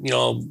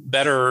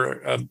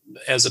 better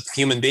as a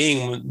human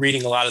being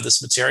reading a lot of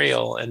this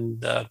material.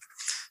 And,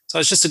 so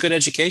it's just a good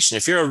education.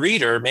 If you're a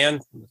reader, man,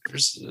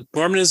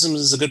 Mormonism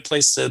is a good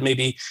place to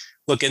maybe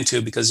look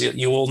into, because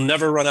you will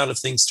never run out of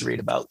things to read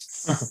about.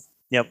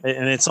 Yep.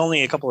 And it's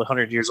only a couple of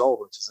 100 years old,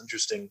 which is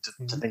interesting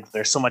to think that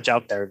there's so much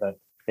out there that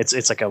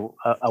it's like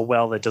a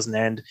well that doesn't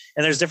end.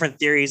 And there's different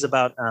theories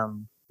about,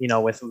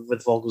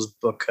 with Vogel's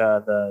book,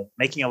 The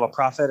Making of a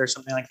Prophet or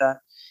something like that.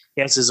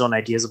 He has his own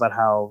ideas about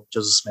how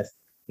Joseph Smith,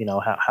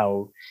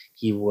 how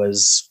he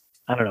was,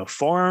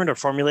 formed or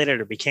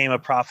formulated or became a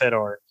prophet,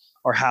 or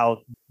how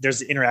there's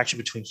the interaction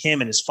between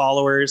him and his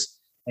followers,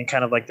 and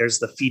kind of like there's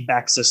the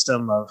feedback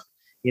system of,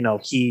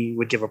 he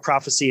would give a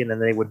prophecy and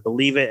then they would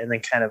believe it and then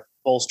kind of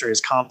bolster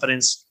his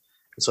confidence.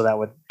 And so that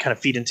would kind of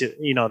feed into,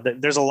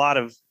 there's a lot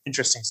of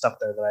interesting stuff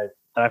there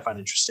that I find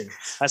interesting.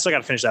 I still got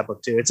to finish that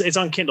book too. It's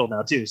on Kindle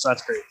now too. So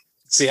that's great.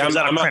 See, I'm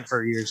out of print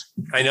for years.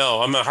 I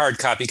know I'm a hard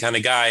copy kind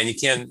of guy, and you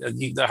can't.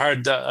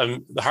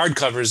 The hard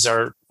covers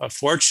are a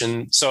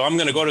fortune. So I'm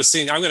going to go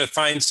to I'm going to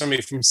find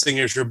somebody from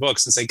Signature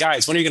Books and say,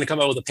 guys, when are you going to come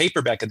out with a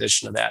paperback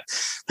edition of that?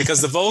 Because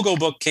the Vogel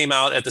book came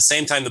out at the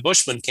same time the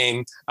Bushman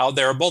came out.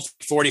 They were both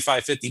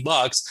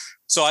 $45-$50.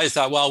 So I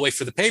thought, well, I'll wait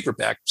for the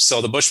paperback.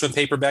 So the Bushman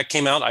paperback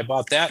came out. I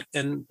bought that,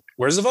 and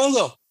where's the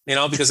Vogel?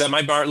 Because at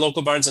my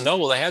local Barnes and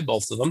Noble, they had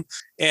both of them.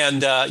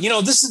 And,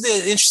 this is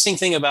the interesting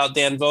thing about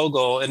Dan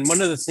Vogel. And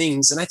one of the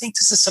things, and I think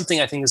this is something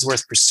I think is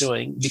worth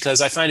pursuing,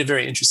 because I find it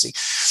very interesting.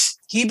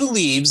 He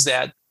believes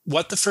that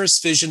what the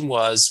first vision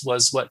was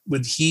what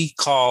he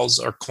calls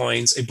or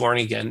coins a born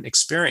again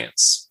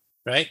experience,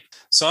 right?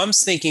 So I'm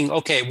thinking,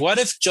 okay, what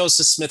if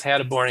Joseph Smith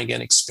had a born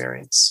again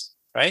experience,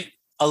 right?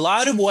 A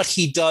lot of what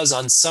he does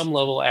on some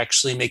level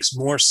actually makes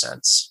more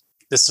sense.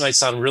 This might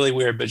sound really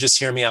weird, but just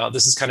hear me out.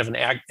 This is kind of an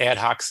ad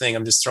hoc thing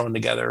I'm just throwing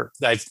together,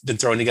 that I've been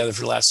throwing together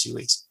for the last few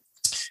weeks.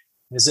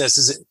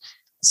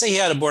 Say he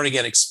had a born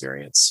again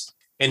experience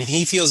and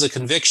he feels a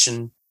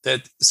conviction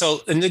and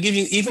to give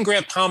you, even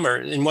Grant Palmer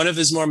in one of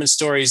his Mormon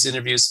Stories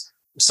interviews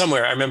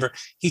somewhere, I remember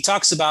he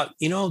talks about,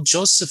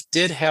 Joseph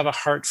did have a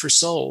heart for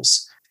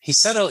souls. He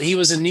said he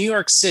was in New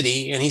York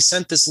City and he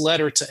sent this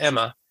letter to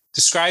Emma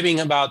describing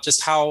about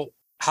just how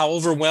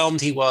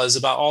overwhelmed he was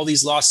about all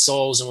these lost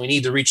souls and we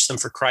need to reach them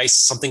for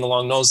Christ, something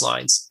along those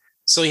lines.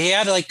 So he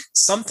had like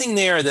something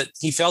there that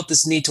he felt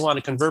this need to want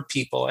to convert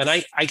people. And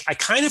I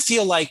kind of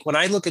feel like when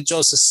I look at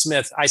Joseph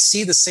Smith, I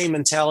see the same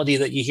mentality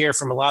that you hear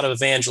from a lot of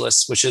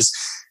evangelists, which is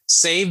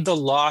save the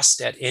lost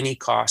at any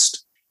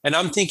cost. And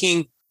I'm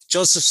thinking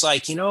Joseph's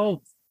like,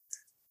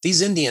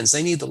 these Indians,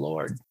 they need the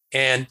Lord.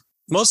 And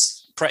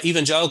most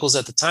evangelicals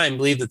at the time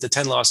believed that the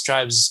 10 lost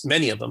tribes,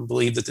 many of them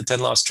believed that the 10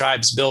 lost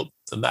tribes built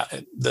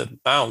the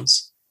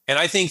mounds. And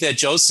I think that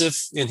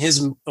Joseph, in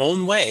his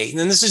own way,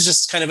 and this is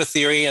just kind of a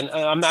theory, and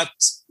I'm not,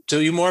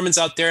 to you Mormons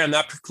out there, I'm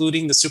not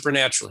precluding the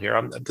supernatural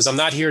here, because I'm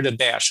not here to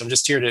bash. I'm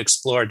just here to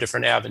explore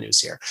different avenues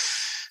here.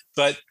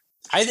 But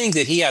I think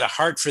that he had a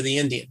heart for the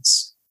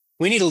Indians.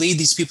 We need to lead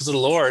these people to the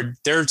Lord.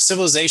 Their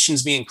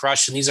civilization's being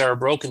crushed, and these are a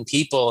broken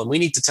people, and we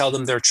need to tell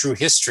them their true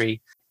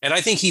history. And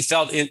I think he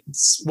felt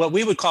what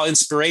we would call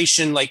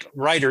inspiration, like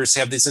writers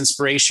have this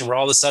inspiration where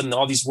all of a sudden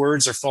all these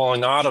words are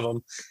falling out of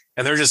them.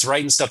 And they're just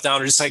writing stuff down.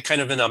 They're just like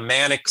kind of in a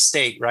manic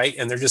state, right?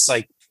 And they're just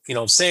like,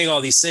 saying all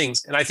these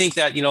things. And I think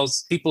that,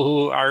 people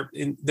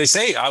who they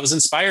say I was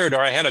inspired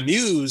or I had a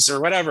muse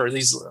or whatever,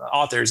 these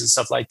authors and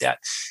stuff like that,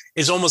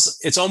 it's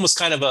almost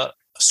kind of a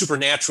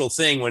supernatural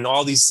thing when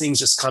all these things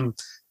just come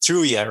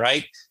through you,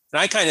 right?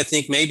 And I kind of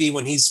think maybe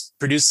when he's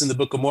producing the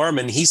Book of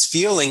Mormon, he's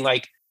feeling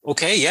like,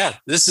 okay, yeah,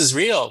 this is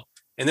real.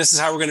 And this is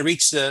how we're going to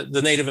reach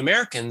the Native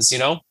Americans,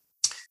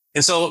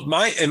 And so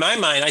in my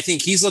mind, I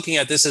think he's looking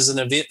at this as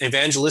an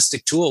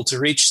evangelistic tool to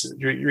reach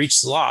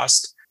the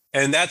lost.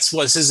 And that's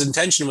what his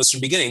intention was from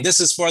the beginning. This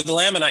is for the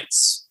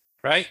Lamanites,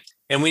 right?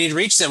 And we need to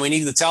reach them. We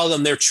need to tell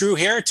them their true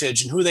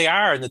heritage and who they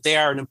are, and that they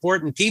are an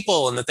important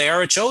people and that they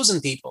are a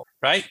chosen people,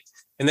 right?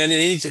 And then they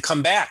need to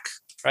come back,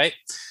 right?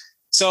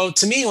 So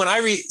to me, when I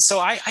read,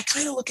 I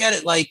kind of look at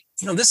it like,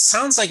 this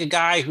sounds like a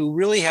guy who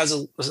really has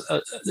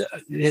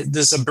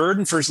a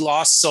burden for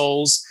lost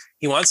souls.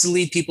 He wants to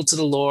lead people to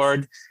the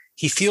Lord.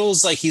 He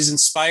feels like he's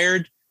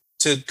inspired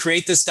to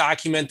create this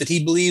document that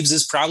he believes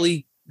is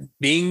probably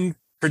being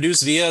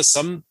produced via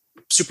some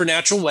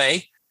supernatural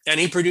way. And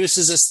he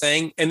produces this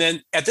thing. And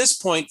then at this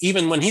point,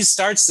 even when he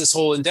starts this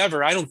whole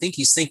endeavor, I don't think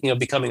he's thinking of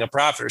becoming a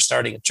prophet or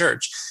starting a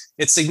church.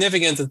 It's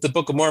significant that the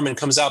Book of Mormon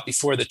comes out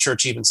before the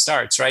church even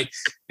starts, right?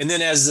 And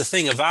then as the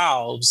thing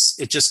evolves,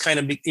 it just kind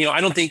of,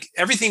 I don't think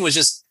everything was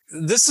just,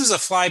 this was a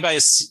fly by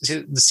the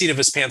seat of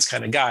his pants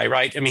kind of guy,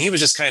 right? I mean, he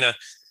was just kind of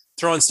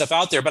throwing stuff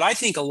out there. But I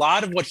think a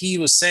lot of what he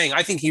was saying,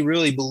 I think he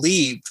really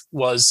believed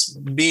was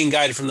being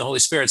guided from the Holy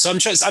Spirit. So I'm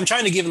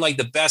trying to give him like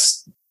the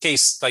best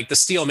case, like the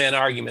steel man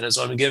argument is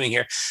what I'm giving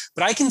here.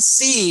 But I can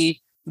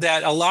see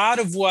that a lot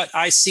of what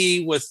I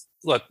see with,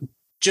 look,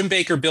 Jim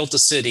Baker built a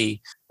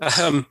city.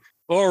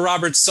 Oral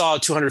Roberts saw a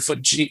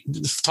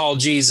 200-foot tall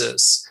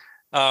Jesus.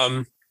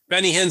 Benny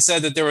Hinn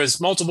said that there was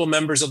multiple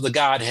members of the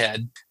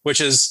Godhead, which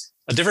is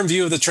a different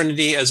view of the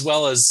Trinity, as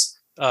well as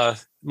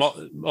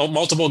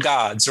multiple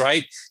gods,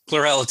 right?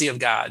 Plurality of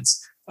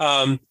gods.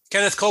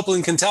 Kenneth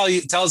Copeland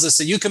tells us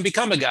that you can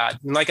become a god.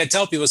 And like I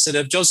tell people, I said,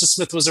 if Joseph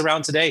Smith was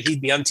around today,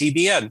 he'd be on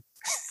TBN.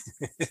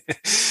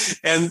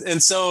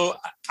 and so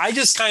I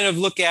just kind of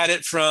look at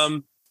it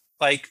from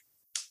like,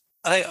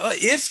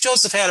 if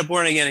Joseph had a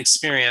born again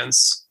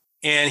experience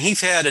and he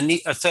had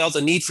felt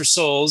a need for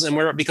souls,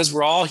 and because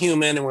we're all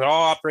human and we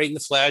all operate in the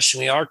flesh,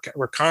 and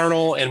we're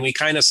carnal, and we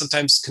kind of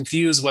sometimes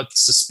confuse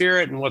what's the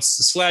spirit and what's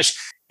the flesh.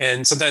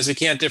 And sometimes we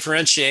can't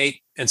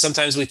differentiate. And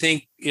sometimes we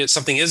think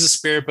something is a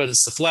spirit, but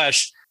it's the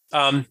flesh.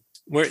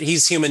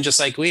 He's human just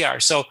like we are.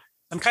 So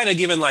I'm kind of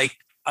given like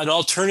an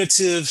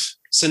alternative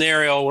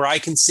scenario where I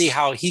can see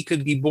how he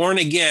could be born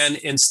again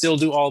and still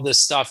do all this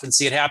stuff and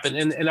see it happen.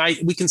 And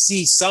we can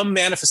see some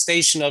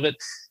manifestation of it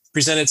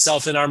present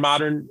itself in our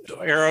modern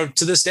era.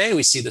 To this day,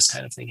 we see this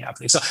kind of thing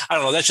happening. So I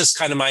don't know. That's just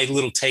kind of my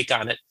little take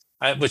on it,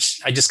 which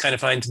I just kind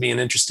of find to be an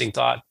interesting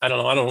thought. I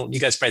don't know. You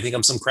guys probably think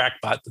I'm some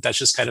crackpot, but that's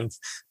just kind of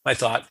my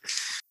thought.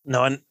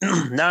 No, and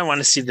now I want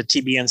to see the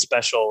TBN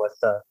special with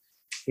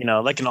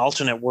like an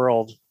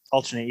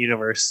alternate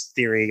universe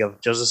theory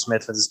of Joseph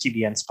Smith with his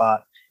TBN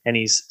spot, and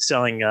he's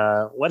selling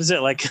what is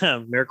it, like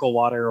miracle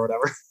water or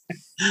whatever?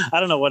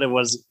 I don't know what it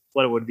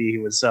would be he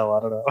would sell.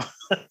 I don't know.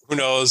 Who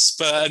knows?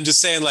 But I'm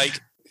just saying,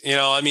 like,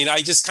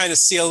 I just kind of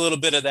see a little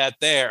bit of that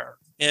there.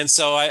 And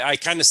so I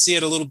kind of see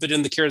it a little bit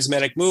in the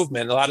charismatic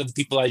movement. A lot of the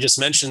people I just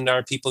mentioned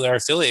are people that are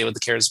affiliated with the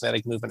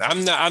charismatic movement.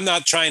 I'm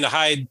not trying to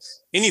hide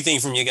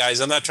anything from you guys.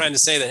 I'm not trying to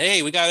say that,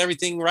 hey, we got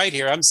everything right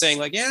here. I'm saying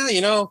like, yeah,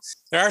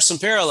 there are some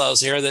parallels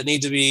here that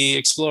need to be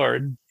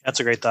explored. That's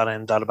a great thought. I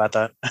hadn't thought about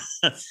that.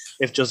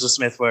 If Joseph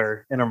Smith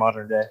were in our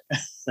modern day.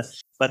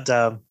 But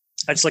I'd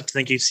just like to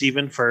thank you,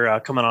 Stephen, for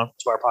coming on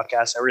to our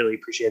podcast. I really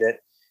appreciate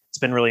it. It's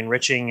been really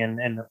enriching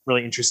and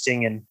really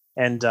interesting.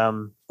 And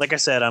like I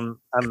said,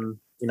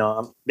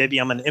 maybe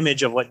I'm an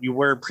image of what you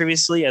were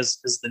previously as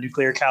the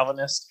nuclear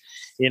Calvinist,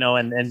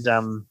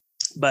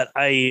 but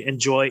I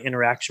enjoy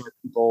interaction with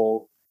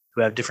people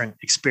who have different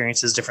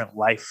experiences, different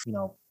life,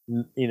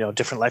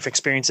 different life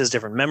experiences,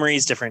 different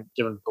memories, different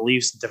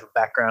beliefs, and different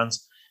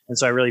backgrounds. And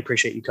so I really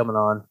appreciate you coming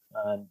on.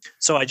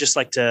 So I just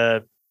like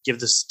to give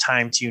this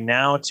time to you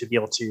now to be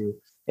able to,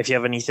 If you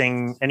have any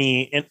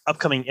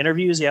upcoming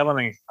interviews you have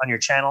on your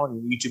channel,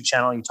 your YouTube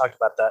channel, you talked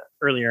about that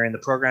earlier in the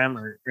program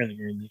or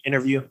earlier in the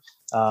interview.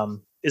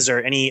 Is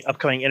there any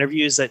upcoming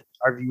interviews that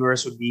our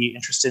viewers would be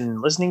interested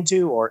in listening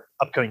to, or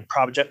upcoming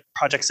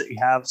projects that you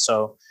have?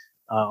 So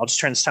I'll just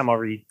turn this time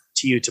over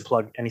to you to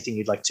plug anything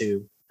you'd like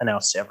to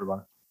announce to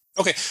everyone.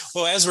 Okay.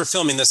 Well, as we're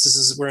filming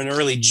this, we're in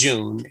early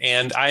June,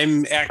 and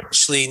I'm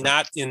actually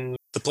not in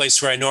the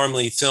place where I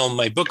normally film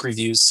my book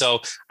reviews.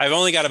 So I've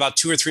only got about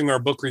 2 or 3 more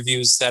book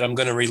reviews that I'm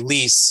going to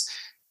release.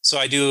 So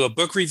I do a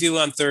book review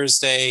on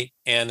Thursday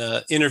and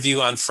an interview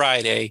on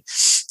Friday.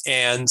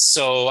 And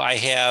so I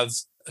have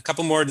a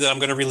couple more that I'm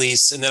going to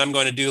release, and then I'm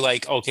going to do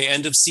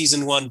end of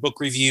season 1 book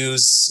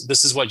reviews.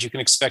 This is what you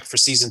can expect for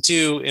season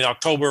 2. In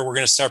October, we're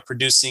going to start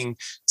producing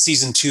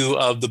season 2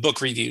 of the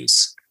book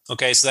reviews.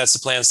 Okay, so that's the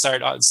plan.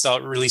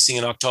 Start releasing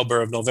in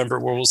October of November,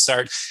 where we'll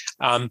start.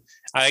 I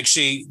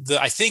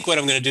think what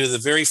I'm going to do, the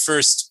very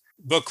first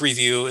book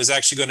review is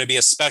actually going to be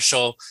a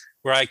special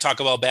where I talk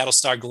about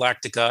Battlestar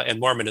Galactica and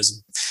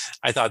Mormonism.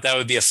 I thought that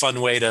would be a fun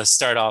way to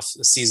start off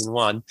season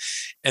 1.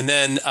 And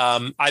then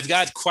I've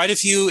got quite a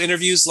few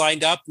interviews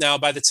lined up. Now,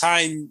 by the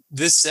time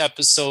these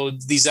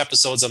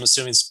episodes, I'm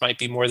assuming this might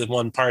be more than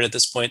one part at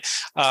this point.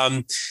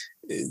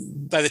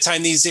 By the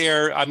time these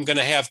air, I'm going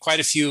to have quite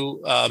a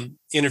few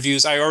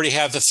interviews. I already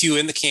have a few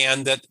in the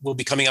can that will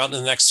be coming out in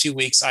the next few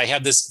weeks. I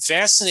have this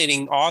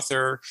fascinating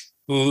author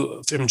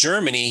from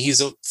Germany. He's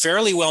a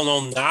fairly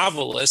well-known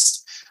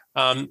novelist.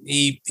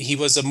 He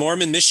was a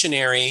Mormon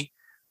missionary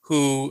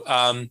who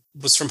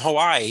was from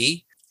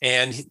Hawaii,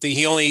 and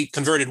he only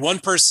converted one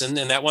person,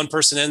 and that one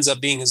person ends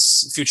up being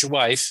his future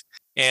wife.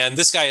 And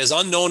this guy is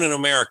unknown in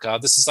America.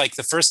 This is like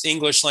the first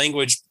English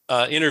language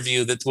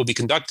interview that will be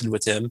conducted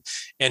with him.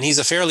 And he's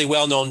a fairly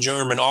well-known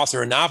German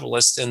author and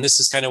novelist. And this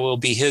is will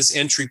be his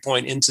entry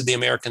point into the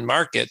American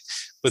market,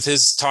 with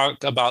his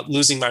talk about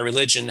losing my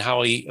religion,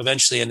 how he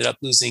eventually ended up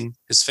losing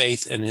his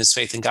faith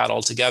in God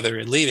altogether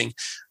and leaving.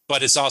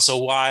 But it's also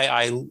why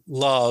I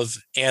love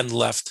and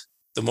left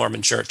the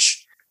Mormon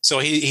Church. So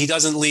he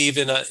doesn't leave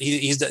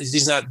he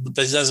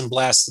doesn't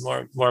blast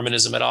the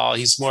Mormonism at all.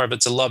 He's more of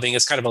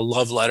it's kind of a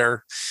love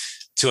letter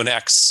to an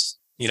ex,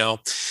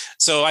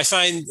 So I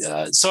find,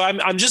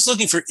 I'm just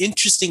looking for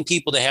interesting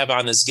people to have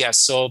on as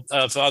guests. So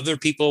if other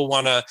people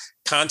want to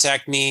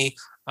contact me,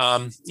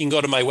 you can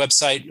go to my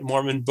website,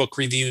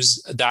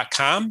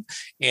 mormonbookreviews.com,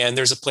 and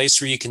there's a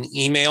place where you can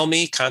email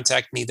me,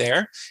 contact me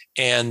there,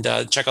 and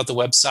check out the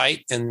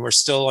website. And we're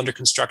still under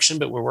construction,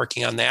 but we're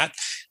working on that.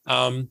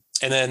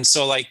 And then,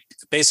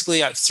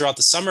 basically throughout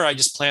the summer, I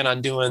just plan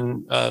on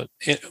doing 1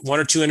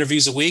 or 2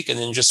 interviews a week, and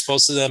then just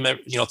posting them,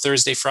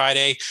 Thursday,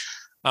 Friday.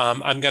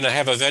 I'm going to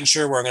have a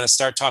venture where I'm going to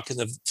start talking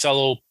to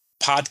fellow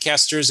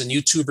podcasters and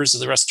YouTubers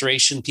of the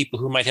restoration, people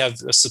who might have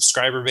a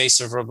subscriber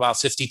base of about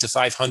 50 to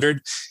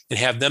 500, and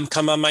have them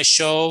come on my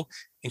show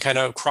and kind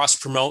of cross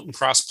promote and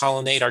cross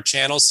pollinate our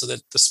channels so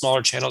that the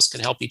smaller channels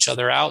can help each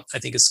other out. I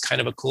think it's kind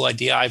of a cool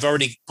idea. I've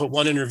already put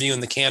 1 interview in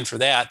the can for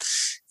that.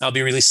 I'll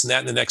be releasing that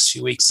in the next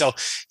few weeks. So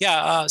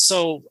yeah.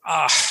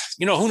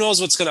 Who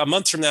knows what's a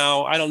month from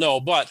now, I don't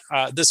know. But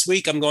this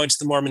week I'm going to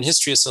the Mormon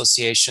History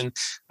Association.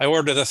 I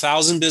ordered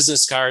 1,000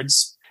 business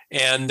cards,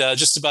 and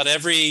just about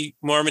every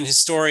Mormon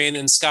historian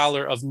and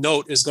scholar of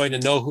note is going to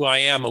know who I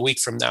am a week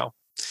from now.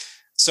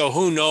 So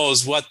who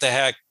knows what the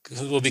heck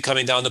will be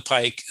coming down the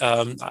pike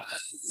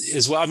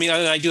as well. I mean,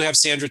 I do have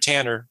Sandra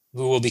Tanner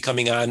who will be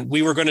coming on.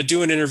 We were going to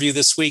do an interview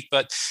this week,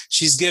 but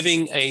she's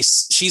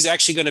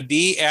actually going to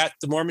be at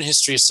the Mormon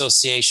History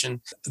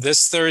Association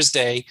this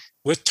Thursday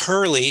with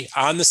Turley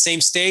on the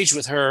same stage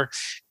with her.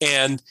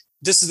 And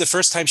this is the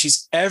first time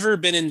she's ever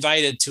been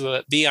invited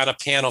to be on a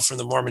panel from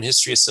the Mormon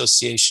History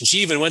Association. She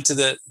even went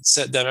to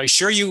said, "Are you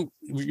sure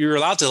you're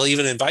allowed to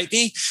even invite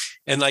me?"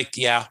 And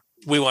yeah,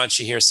 we want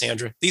you here,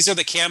 Sandra. These are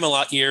the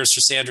Camelot years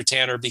for Sandra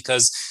Tanner,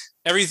 because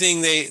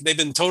everything they've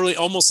been totally,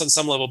 almost on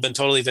some level, been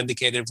totally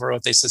vindicated for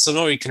what they said. So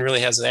nobody can really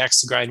has an axe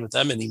to grind with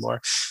them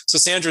anymore. So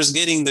Sandra's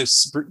getting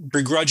this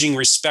begrudging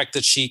respect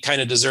that she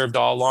kind of deserved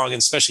all along, and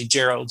especially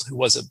Gerald, who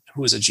was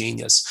a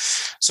genius.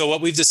 So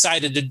what we've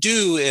decided to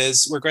do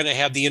is we're going to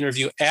have the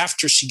interview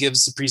after she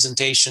gives the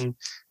presentation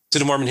to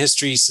the Mormon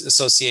History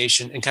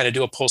Association and kind of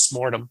do a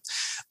postmortem.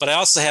 But I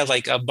also have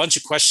a bunch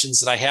of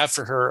questions that I have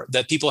for her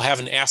that people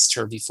haven't asked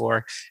her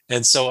before.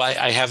 And so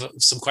I have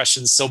some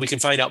questions so we can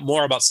find out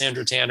more about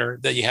Sandra Tanner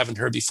that you haven't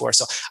heard before.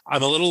 So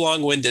I'm a little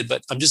long-winded,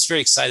 but I'm just very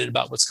excited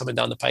about what's coming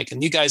down the pike.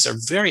 And you guys are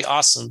very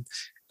awesome.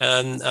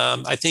 And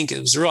I think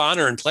it was a real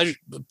honor and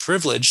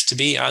privilege to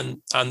be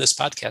on this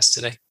podcast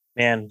today.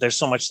 Man, there's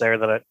so much there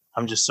that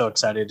I'm just so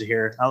excited to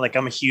hear.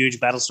 I'm a huge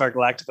Battlestar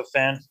Galactica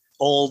fan,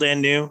 old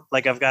and new.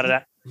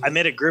 I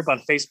made a group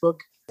on Facebook.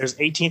 There's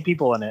 18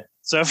 people in it.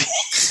 So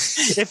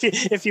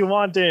if you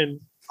want in,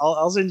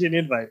 I'll send you an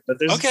invite. But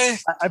there's okay.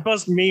 I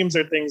post memes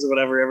or things or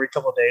whatever every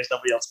couple of days.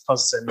 Nobody else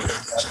posts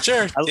anything.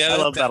 Sure. I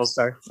love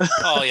Battlestar.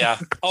 Oh yeah.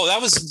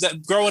 Oh,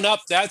 growing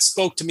up. That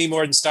spoke to me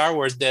more than Star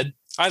Wars did.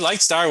 I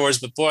liked Star Wars,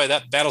 but boy,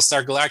 that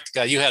Battlestar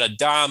Galactica, you had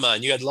Adama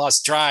and you had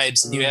Lost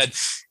Tribes and you had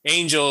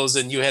Angels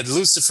and you had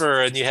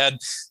Lucifer and you had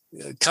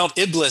Count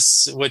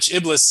Iblis, which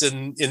Iblis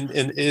in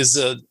is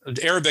an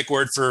Arabic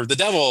word for the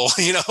devil.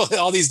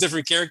 All these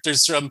different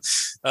characters from,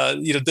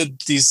 that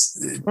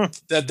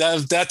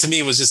to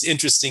me was just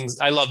interesting.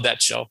 I love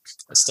that show.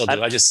 I still do.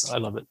 I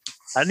love it.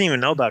 I didn't even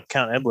know about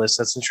Count Iblis.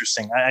 That's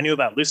interesting. I knew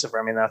about Lucifer.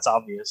 I mean, that's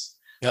obvious.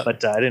 Yep.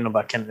 But I didn't know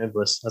about Count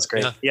Iblis. That's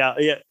great. Yeah.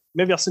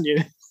 Maybe I'll send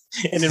you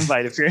an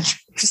invite if you're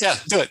interested. Yeah,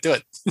 do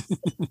it.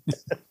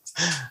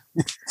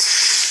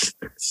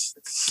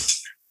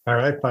 All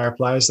right,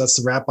 Fireflies, that's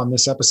the wrap on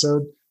this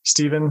episode.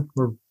 Stephen,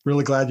 we're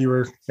really glad you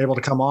were able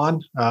to come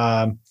on.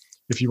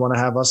 If you want to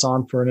have us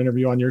on for an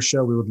interview on your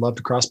show, we would love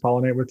to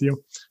cross-pollinate with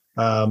you.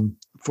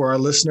 For our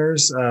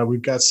listeners,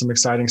 we've got some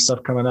exciting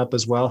stuff coming up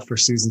as well for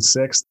season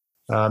 6.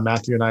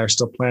 Matthew and I are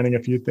still planning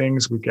a few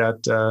things. We've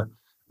got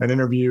an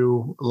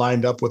interview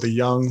lined up with a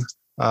young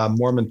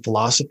Mormon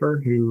philosopher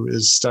who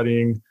is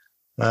studying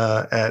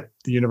at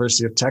the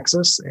University of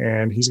Texas,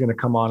 and he's going to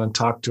come on and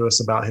talk to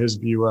us about his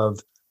view of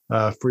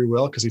free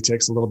will, because he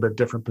takes a little bit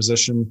different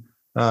position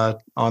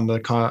on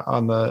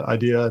the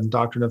idea and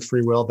doctrine of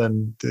free will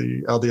than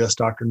the LDS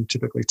doctrine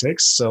typically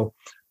takes. So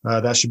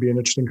that should be an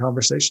interesting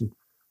conversation.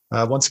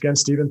 Once again,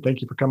 Stephen,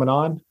 thank you for coming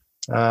on.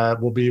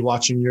 We'll be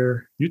watching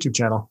your YouTube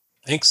channel.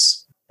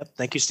 Thanks. Yep.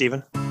 Thank you,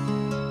 Stephen.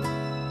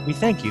 We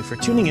thank you for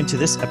tuning into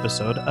this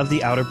episode of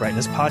the Outer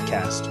Brightness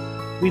Podcast.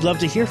 We'd love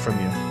to hear from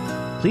you.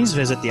 Please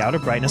visit the Outer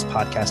Brightness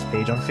Podcast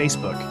page on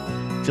Facebook.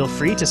 Feel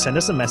free to send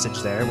us a message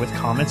there with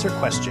comments or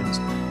questions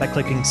by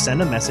clicking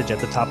Send a Message at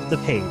the top of the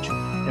page,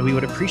 and we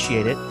would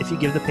appreciate it if you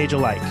give the page a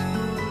like.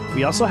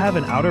 We also have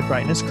an Outer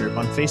Brightness group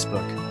on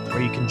Facebook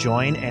where you can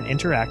join and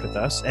interact with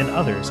us and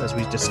others as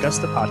we discuss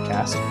the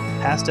podcast,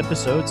 past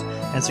episodes,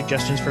 and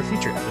suggestions for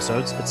future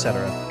episodes,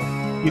 etc.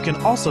 You can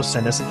also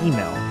send us an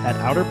email at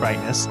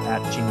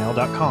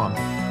outerbrightness@gmail.com.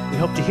 We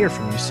hope to hear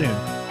from you soon.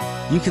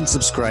 You can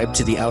subscribe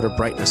to the Outer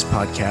Brightness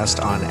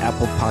podcast on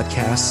Apple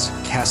Podcasts,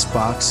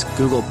 CastBox,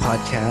 Google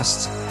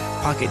Podcasts,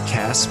 Pocket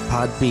Casts,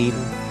 Podbean,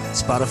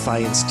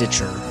 Spotify, and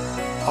Stitcher.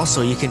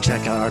 Also, you can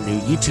check out our new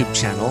YouTube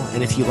channel,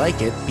 and if you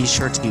like it, be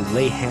sure to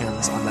lay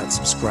hands on that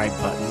subscribe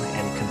button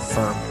and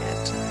confirm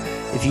it.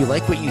 If you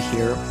like what you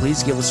hear,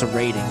 please give us a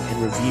rating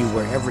and review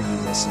wherever you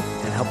listen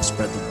and help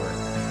spread the word.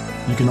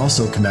 You can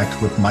also connect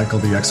with Michael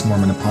the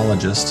Ex-Mormon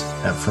Apologist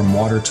at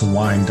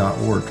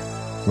FromWaterToWine.org,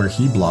 where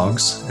he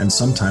blogs, and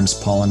sometimes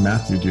Paul and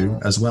Matthew do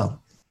as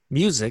well.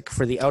 Music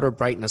for the Outer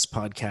Brightness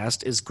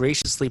podcast is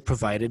graciously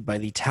provided by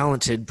the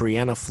talented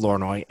Brianna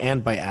Flournoy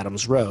and by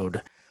Adams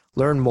Road.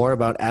 Learn more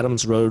about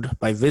Adams Road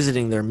by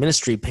visiting their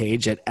ministry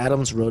page at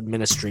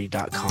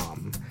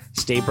adamsroadministry.com.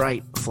 Stay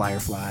bright,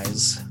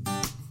 Fireflies.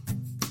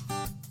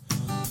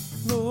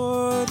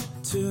 Lord,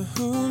 to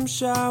whom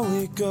shall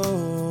we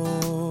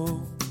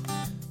go?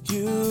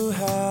 You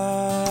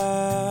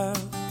have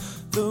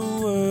the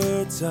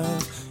words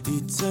of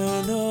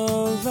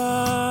eternal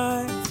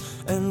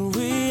life, and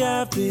we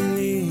have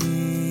believed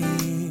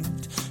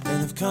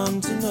and have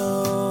come to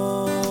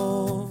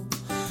know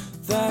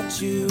that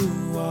you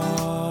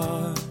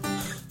are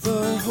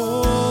the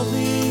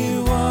Holy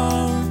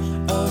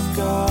One of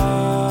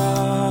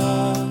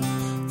God,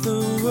 the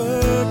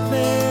Word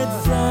made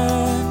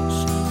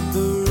flesh,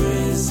 the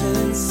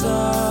risen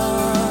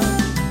Son.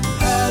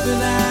 Heaven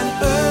and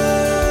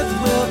earth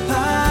will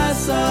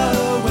pass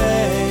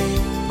away,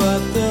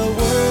 but the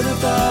word of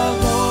the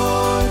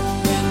Lord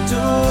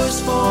endures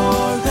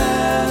forever.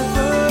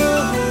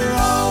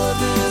 All of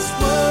this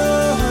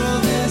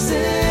world is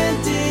in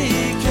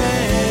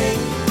decay,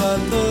 but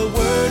the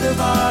word of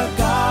our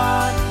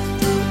God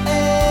through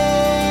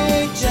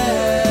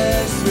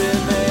ages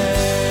remains.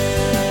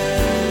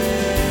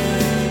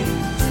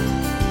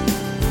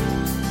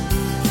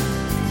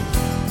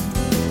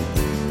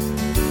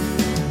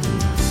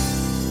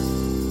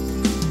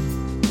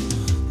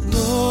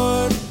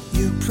 Lord,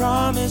 you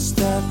promised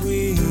that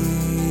we,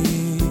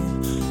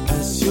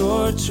 as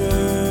your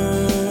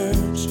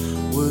church,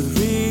 would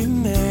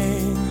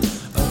remain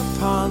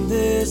upon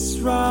this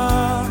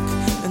rock,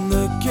 and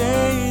the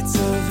gates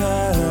of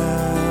hell